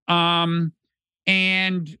 And,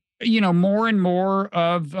 more and more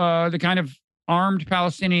of the kind of armed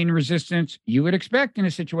Palestinian resistance you would expect in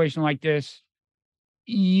a situation like this.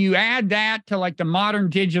 You add that to like the modern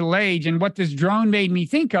digital age, and what this drone made me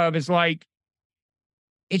think of is like,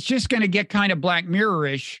 it's just going to get kind of Black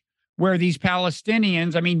Mirror-ish, where these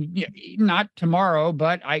Palestinians, I mean, not tomorrow,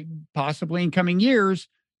 but possibly in coming years,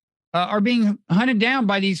 are being hunted down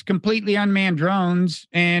by these completely unmanned drones,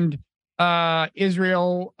 and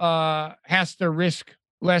Israel has to risk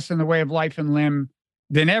less in the way of life and limb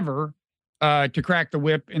than ever to crack the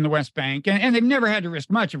whip in the West Bank. And they've never had to risk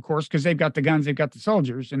much, of course, because they've got the guns, they've got the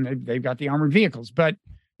soldiers, and they've got the armored vehicles. But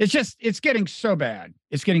it's getting so bad.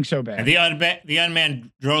 It's getting so bad. And the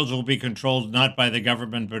unmanned drones will be controlled not by the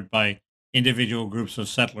government, but by individual groups of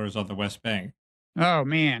settlers on the West Bank. Oh,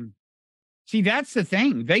 man. See, that's the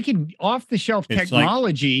thing. They can off-the-shelf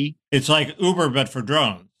technology. It's like Uber, but for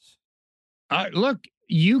drones. Look,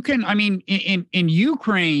 you can, I mean, in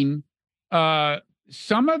Ukraine,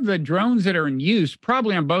 some of the drones that are in use,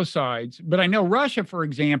 probably on both sides, but I know Russia, for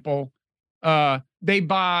example, they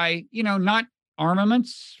buy, not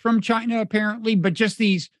armaments from China, apparently, but just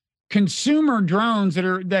these consumer drones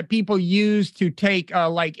that people use to take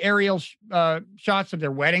like aerial shots of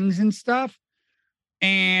their weddings and stuff.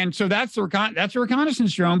 And so that's a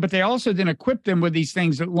reconnaissance drone, but they also then equip them with these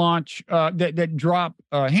things that launch, that drop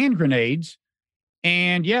hand grenades.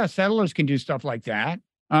 And yeah, settlers can do stuff like that.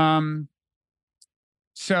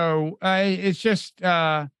 So it's just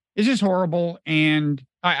horrible. And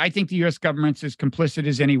I think the U.S. government's as complicit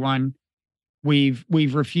as anyone. We've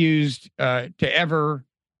refused to ever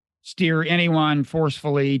steer anyone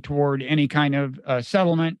forcefully toward any kind of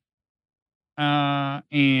settlement.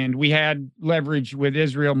 And we had leverage with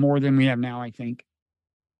Israel more than we have now, I think.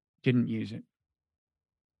 Didn't use it.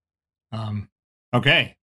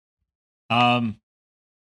 Okay. How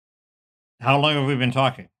long have we been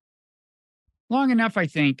talking? Long enough, I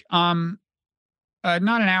think. Not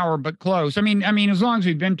an hour, but close. I mean, as long as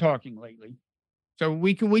we've been talking lately. So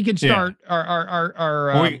we could start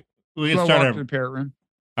our we can start to the Parrot Room.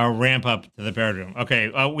 Our ramp up to the Parrot Room. Okay.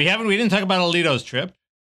 We didn't talk about Alito's trip.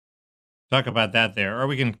 Talk about that there, or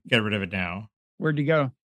we can get rid of it now. Where'd you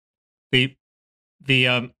go? The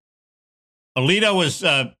Alito was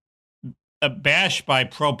bashed by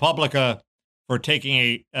ProPublica for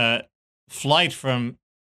taking a flight from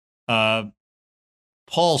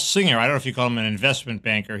Paul Singer. I don't know if you call him an investment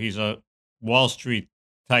banker. He's a Wall Street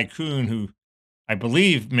tycoon who I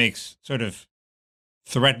believe makes sort of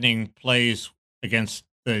threatening plays against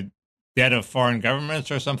the debt of foreign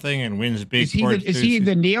governments or something and wins big. Is he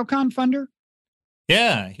the neocon funder?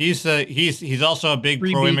 Yeah, he's also a big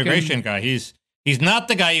pro-immigration guy. He's not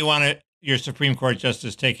the guy you want your Supreme Court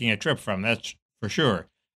justice taking a trip from. That's for sure.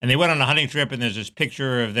 And they went on a hunting trip, and there's this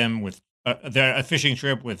picture of them with a fishing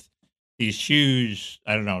trip with these huge,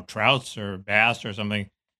 I don't know, trouts or bass or something.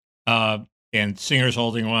 And Singer's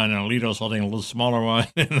holding one, and Alito's holding a little smaller one,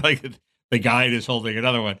 and like the guide is holding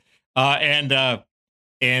another one. And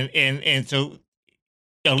so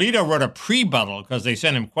Alito wrote a pre-buttal because they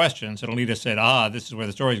sent him questions, and Alito said, this is where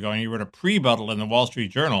the story's going. He wrote a pre-buttal in the Wall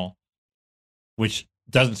Street Journal, which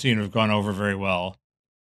doesn't seem to have gone over very well.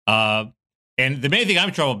 And the main thing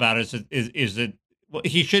I'm troubled about is that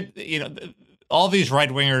he should, all these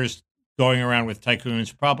right-wingers going around with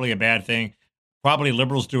tycoons, probably a bad thing. Probably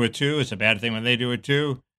liberals do it too. It's a bad thing when they do it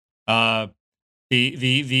too.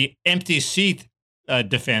 The empty seat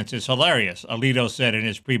defense is hilarious. Alito said in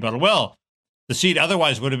his pre-buttal, well, the seat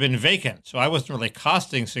otherwise would have been vacant. So I wasn't really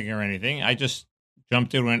costing Singer or anything. I just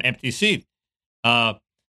jumped into an empty seat. And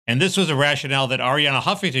this was a rationale that Arianna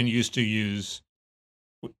Huffington used to use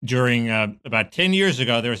during about 10 years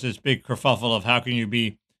ago. There was this big kerfuffle of how can you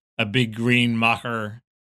be a big green mocker,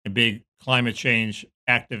 a big climate change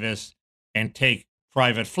activist, and take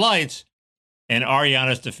private flights. And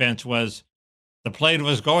Ariana's defense was the plane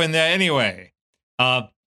was going there anyway.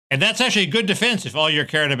 And that's actually a good defense if all you're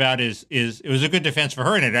cared about is it was a good defense for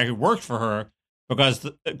her, and it actually worked for her because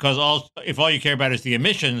if all you care about is the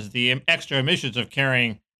emissions, the extra emissions of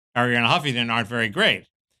carrying Arianna Huffington aren't very great.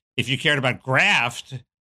 If you cared about graft,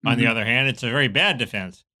 on the other hand, it's a very bad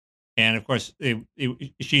defense. And of course,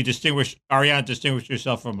 Arianna distinguished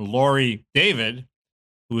herself from Lori David,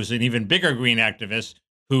 who was an even bigger green activist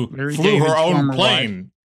who flew her own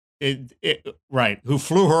plane. Who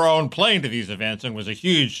flew her own plane to these events and was a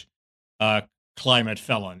huge climate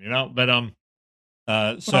felon, But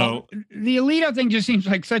so the Alito thing just seems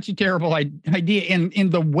like such a terrible idea in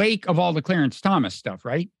the wake of all the Clarence Thomas stuff,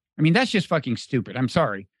 right? I mean, that's just fucking stupid. I'm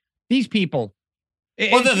sorry, these people.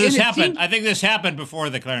 This happened. I think this happened before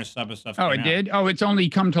the Clarence Thomas stuff. Oh, it did. Oh, it's only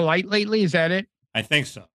come to light lately. Is that it? I think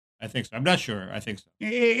so. I'm not sure. I think so.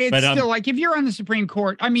 It's still like if you're on the Supreme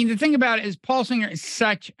Court. I mean, the thing about it is Paul Singer is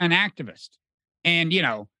such an activist, and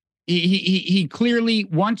he clearly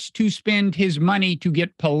wants to spend his money to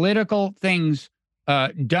get political things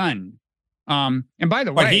done. And by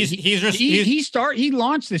the way, he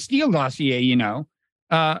launched the Steele dossier. He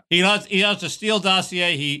launched a Steele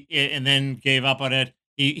dossier. And then gave up on it.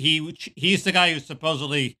 He's the guy who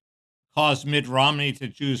supposedly caused Mitt Romney to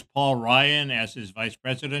choose Paul Ryan as his vice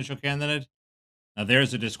presidential candidate. Now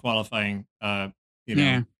there's a disqualifying, act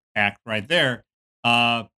right there.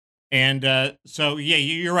 So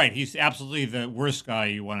you're right. He's absolutely the worst guy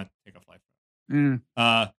you want to take a flight from.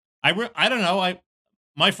 I don't know.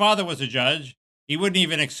 My father was a judge. He wouldn't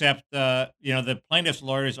even accept. The plaintiff's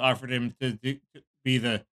lawyers offered him to be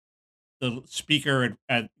the speaker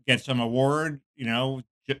at get some award.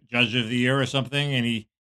 Judge of the year or something, and he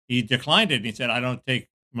declined it. And he said, I don't take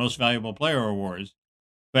most valuable player awards.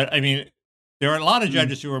 But I mean, there are a lot of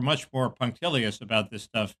judges who are much more punctilious about this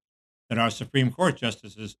stuff than our Supreme Court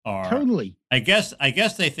justices are. Totally. I guess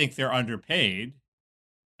they think they're underpaid.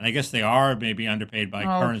 And I guess they are maybe underpaid by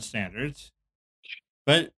current standards.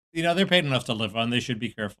 But, they're paid enough to live on. They should be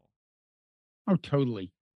careful. Oh,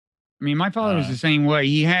 totally. I mean, my father was the same way.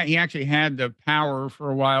 He actually had the power for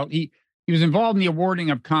a while. He was involved in the awarding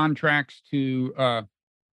of contracts to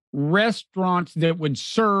restaurants that would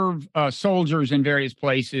serve soldiers in various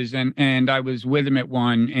places, and I was with him at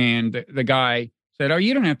one, and the guy said, "Oh,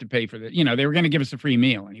 you don't have to pay for that." They were going to give us a free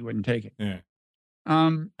meal, and he wouldn't take it. Yeah.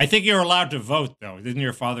 I think you're allowed to vote, though. Didn't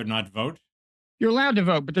your father not vote? You're allowed to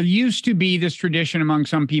vote, but there used to be this tradition among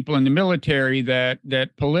some people in the military that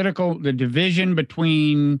the division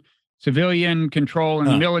between civilian control and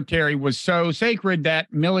the military was so sacred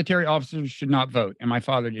that military officers should not vote, and my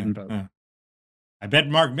father didn't vote. I bet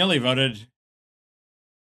Mark Milley voted.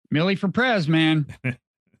 Milley for prez, man.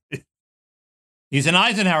 He's an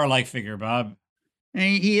Eisenhower-like figure, Bob.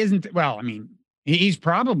 He isn't. Well, I mean, he's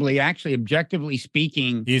probably, actually, objectively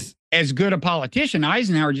speaking, he's as good a politician.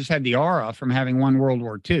 Eisenhower just had the aura from having won World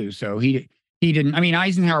War II, so he didn't. I mean,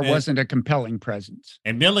 Eisenhower wasn't a compelling presence.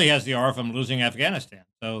 And Milley has the aura from losing Afghanistan,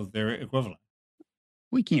 so they're equivalent.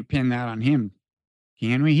 We can't pin that on him,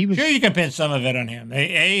 can we? He was sure you can pin some of it on him.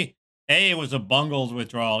 A, it was a bungled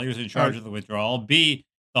withdrawal. He was in charge of the withdrawal. B,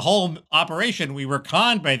 the whole operation, we were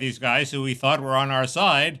conned by these guys who we thought were on our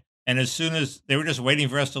side. And as soon as they were just waiting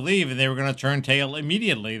for us to leave, and they were going to turn tail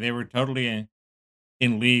immediately, they were totally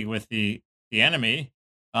in league with the enemy.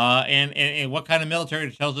 And what kind of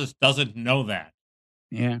military tells us doesn't know that?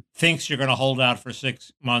 Yeah, thinks you're going to hold out for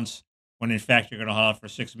 6 months when in fact you're going to hold out for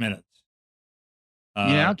 6 minutes.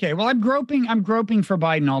 Yeah. Okay. Well, I'm groping for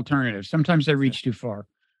Biden alternatives. Sometimes they reach too far.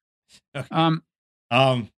 Okay.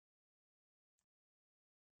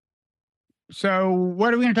 So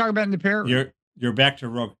what are we going to talk about in the Parrot? You're back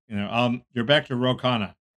to you're back to Ro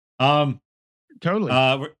Khanna. Totally.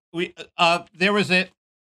 There was a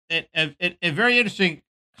very interesting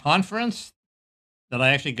conference that I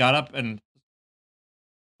actually got up and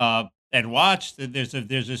watched. There's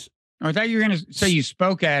this. I thought you were going to say you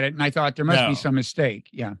spoke at it, and I thought there must be some mistake.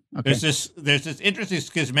 Yeah. Okay. There's this interesting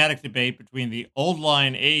schismatic debate between the old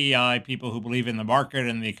line AEI people who believe in the market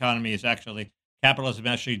and the economy is actually capitalism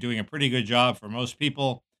actually doing a pretty good job for most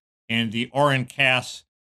people, and the Orrin Cass,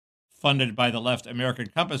 funded by the left American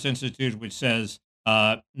Compass Institute, which says,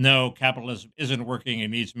 no, capitalism isn't working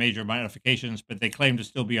and needs major modifications, but they claim to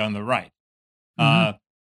still be on the right. Mm-hmm.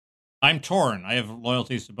 I'm torn. I have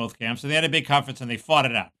loyalties to both camps. And they had a big conference and they fought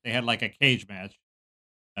it out. They had like a cage match,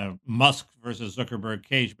 Musk versus Zuckerberg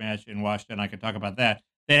cage match in Washington. I could talk about that.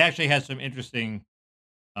 They actually had some interesting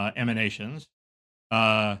emanations.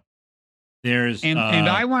 There's and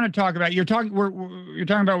I want to talk about you're talking about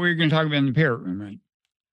what you're going to talk about in the Parrot room, right?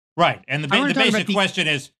 Right. And the basic question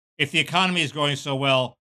is, if the economy is going so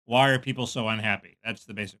well, why are people so unhappy? That's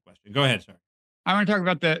the basic question. Go ahead, sir. I want to talk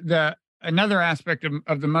about the another aspect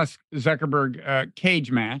of the Musk Zuckerberg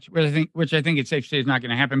cage match, which I think it's safe to say is not going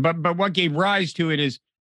to happen. But what gave rise to it is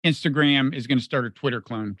Instagram is going to start a Twitter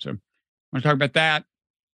clone. So I want to talk about that.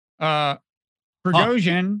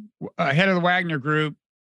 Prigozhin, head of the Wagner Group,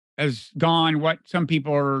 has gone what some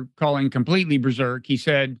people are calling completely berserk. He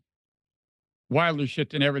said wilder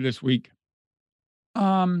shit than ever this week.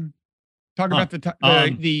 Talk about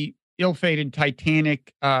the ill-fated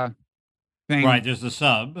Titanic thing. Right, there's the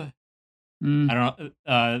sub. I don't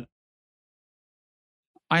know.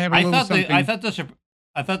 I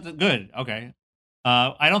thought that good. Okay.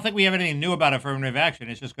 I don't think we have anything new about affirmative action.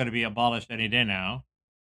 It's just going to be abolished any day now.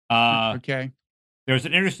 Okay. There's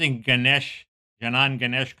an interesting Janan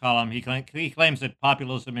Ganesh column. He claims that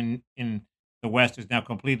populism in the West is now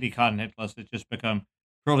completely continentalist. It's just become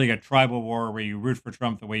purely a tribal war where you root for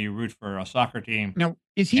Trump the way you root for a soccer team. Now,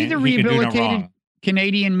 is he the rehabilitated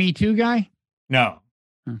Canadian Me Too guy? No.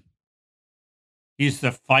 He's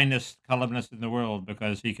the finest columnist in the world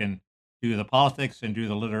because he can do the politics and do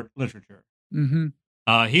the literature.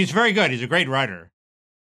 Mm-hmm. He's very good. He's a great writer.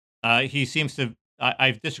 He seems to...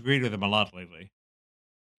 I've disagreed with him a lot lately.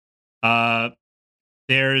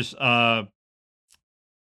 There's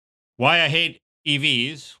why I hate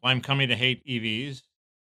EVs, why I'm coming to hate EVs.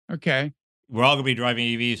 Okay. We're all going to be driving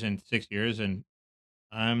EVs in 6 years, and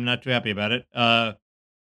I'm not too happy about it.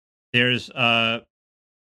 There's I'll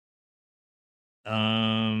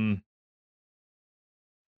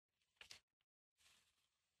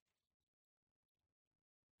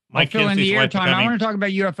fill in the airtime. I want to talk about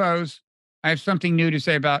UFOs. I have something new to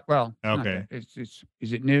say about. Well, okay. Is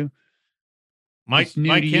it new? Mike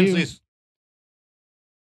Kinsley's.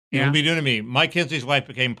 Yeah. It'll be new to me. Mike Kinsley's wife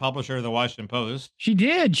became publisher of the Washington Post. She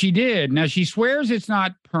did. Now she swears it's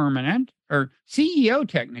not permanent or CEO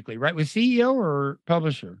technically, right? With CEO or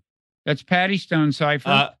publisher? That's Patty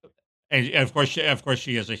Stonecipher. And of course,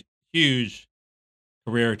 she has a huge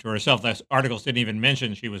career to herself. That articles didn't even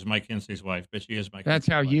mention she was Mike Kinsley's wife, but she is Mike. That's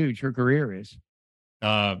how huge her career is.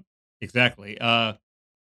 Exactly.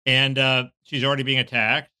 And she's already being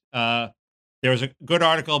attacked. There was a good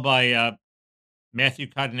article by Matthew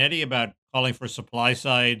Cottonetti about calling for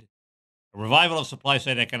a revival of supply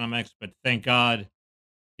side economics, but thank God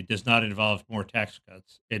it does not involve more tax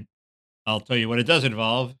cuts. I'll tell you what it does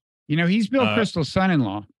involve. He's Bill Kristol's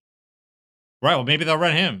son-in-law. Right. Well, maybe they'll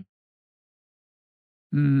run him.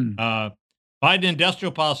 Biden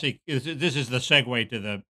industrial policy, this is the segue to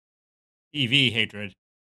the EV hatred,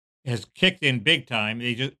 has kicked in big time.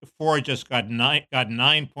 Ford just got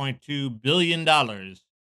 $9.2 billion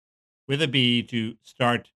with a B to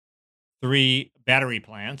start 3 battery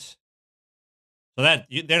plants. So that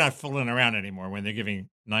they're not fooling around anymore when they're giving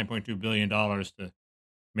 $9.2 billion to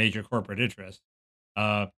major corporate interests.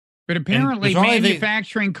 But apparently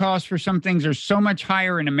manufacturing costs for some things are so much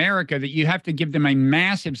higher in America that you have to give them a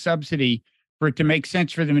massive subsidy for it to make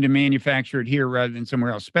sense for them to manufacture it here rather than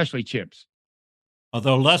somewhere else, especially chips.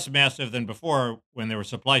 Although less massive than before when there were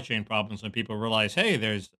supply chain problems and people realized, hey,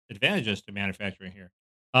 there's advantages to manufacturing here.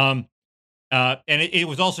 And it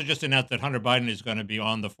was also just announced that Hunter Biden is going to be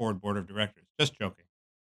on the Ford board of directors. Just joking.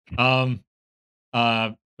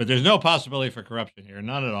 But there's no possibility for corruption here.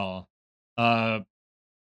 None at all.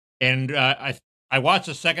 And I watched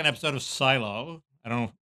the second episode of Silo.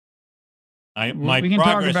 My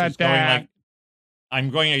progress is going like I'm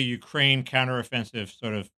going a Ukraine counteroffensive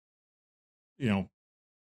sort of,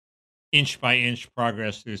 inch by inch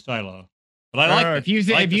progress through Silo. But I like if you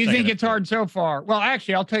think it's hard so far. Well,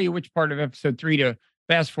 actually, I'll tell you which part of episode 3 to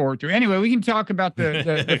fast forward through. Anyway, we can talk about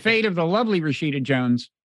the fate of the lovely Rashida Jones.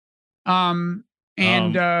 I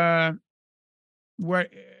haven't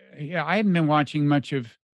been watching much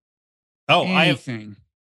of anything.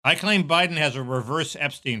 I claim Biden has a reverse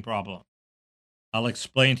Epstein problem. I'll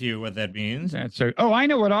explain to you what that means. I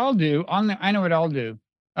know what I'll do. I know what I'll do.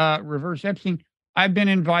 Reverse Epstein. I've been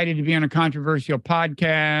invited to be on a controversial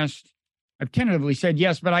podcast. I've tentatively said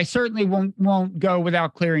yes, but I certainly won't go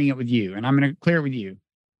without clearing it with you. And I'm going to clear it with you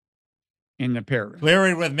in the Parrot. Clear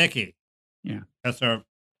it with Mickey. Yeah. That's our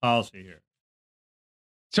policy here.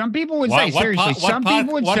 Some people would say, seriously,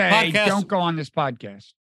 don't go on this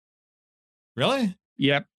podcast. Really?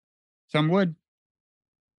 Yep. Some would.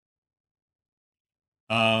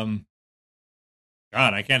 God,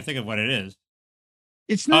 I can't think of what it is.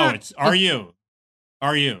 It's not. Oh, it's RU.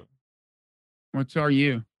 RU. What's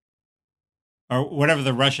RU? Or whatever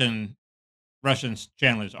the Russian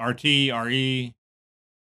channel is. RT, RE.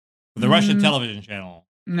 The Russian television channel.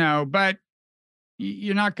 No, but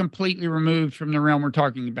you're not completely removed from the realm we're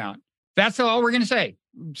talking about. That's all we're going to say.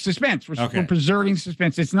 Suspense. We're preserving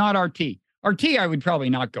suspense. It's not RT. RT, I would probably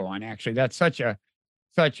not go on. Actually, that's such a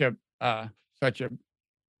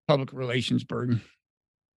public relations burden.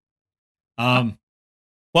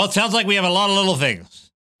 Well, it sounds like we have a lot of little things.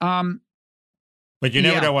 But you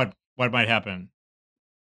never know what might happen.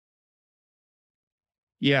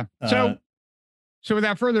 Yeah. So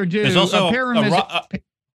without further ado, there's also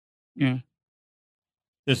yeah.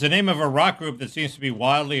 There's the name of a rock group that seems to be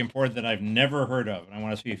wildly important that I've never heard of, and I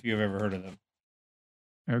want to see if you've ever heard of them.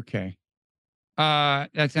 Okay.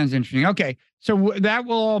 That sounds interesting. Okay. So that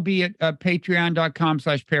will all be at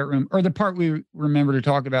patreon.com/parrotroom, or the part we remember to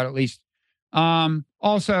talk about at least.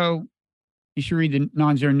 Also, you should read the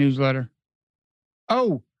Non-Zero newsletter.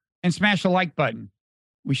 Oh, and smash the like button.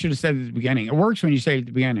 We should have said it at the beginning. It works when you say it at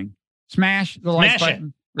the beginning. Smash the like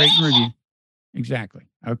button, rate and review. Exactly.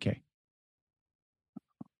 Okay.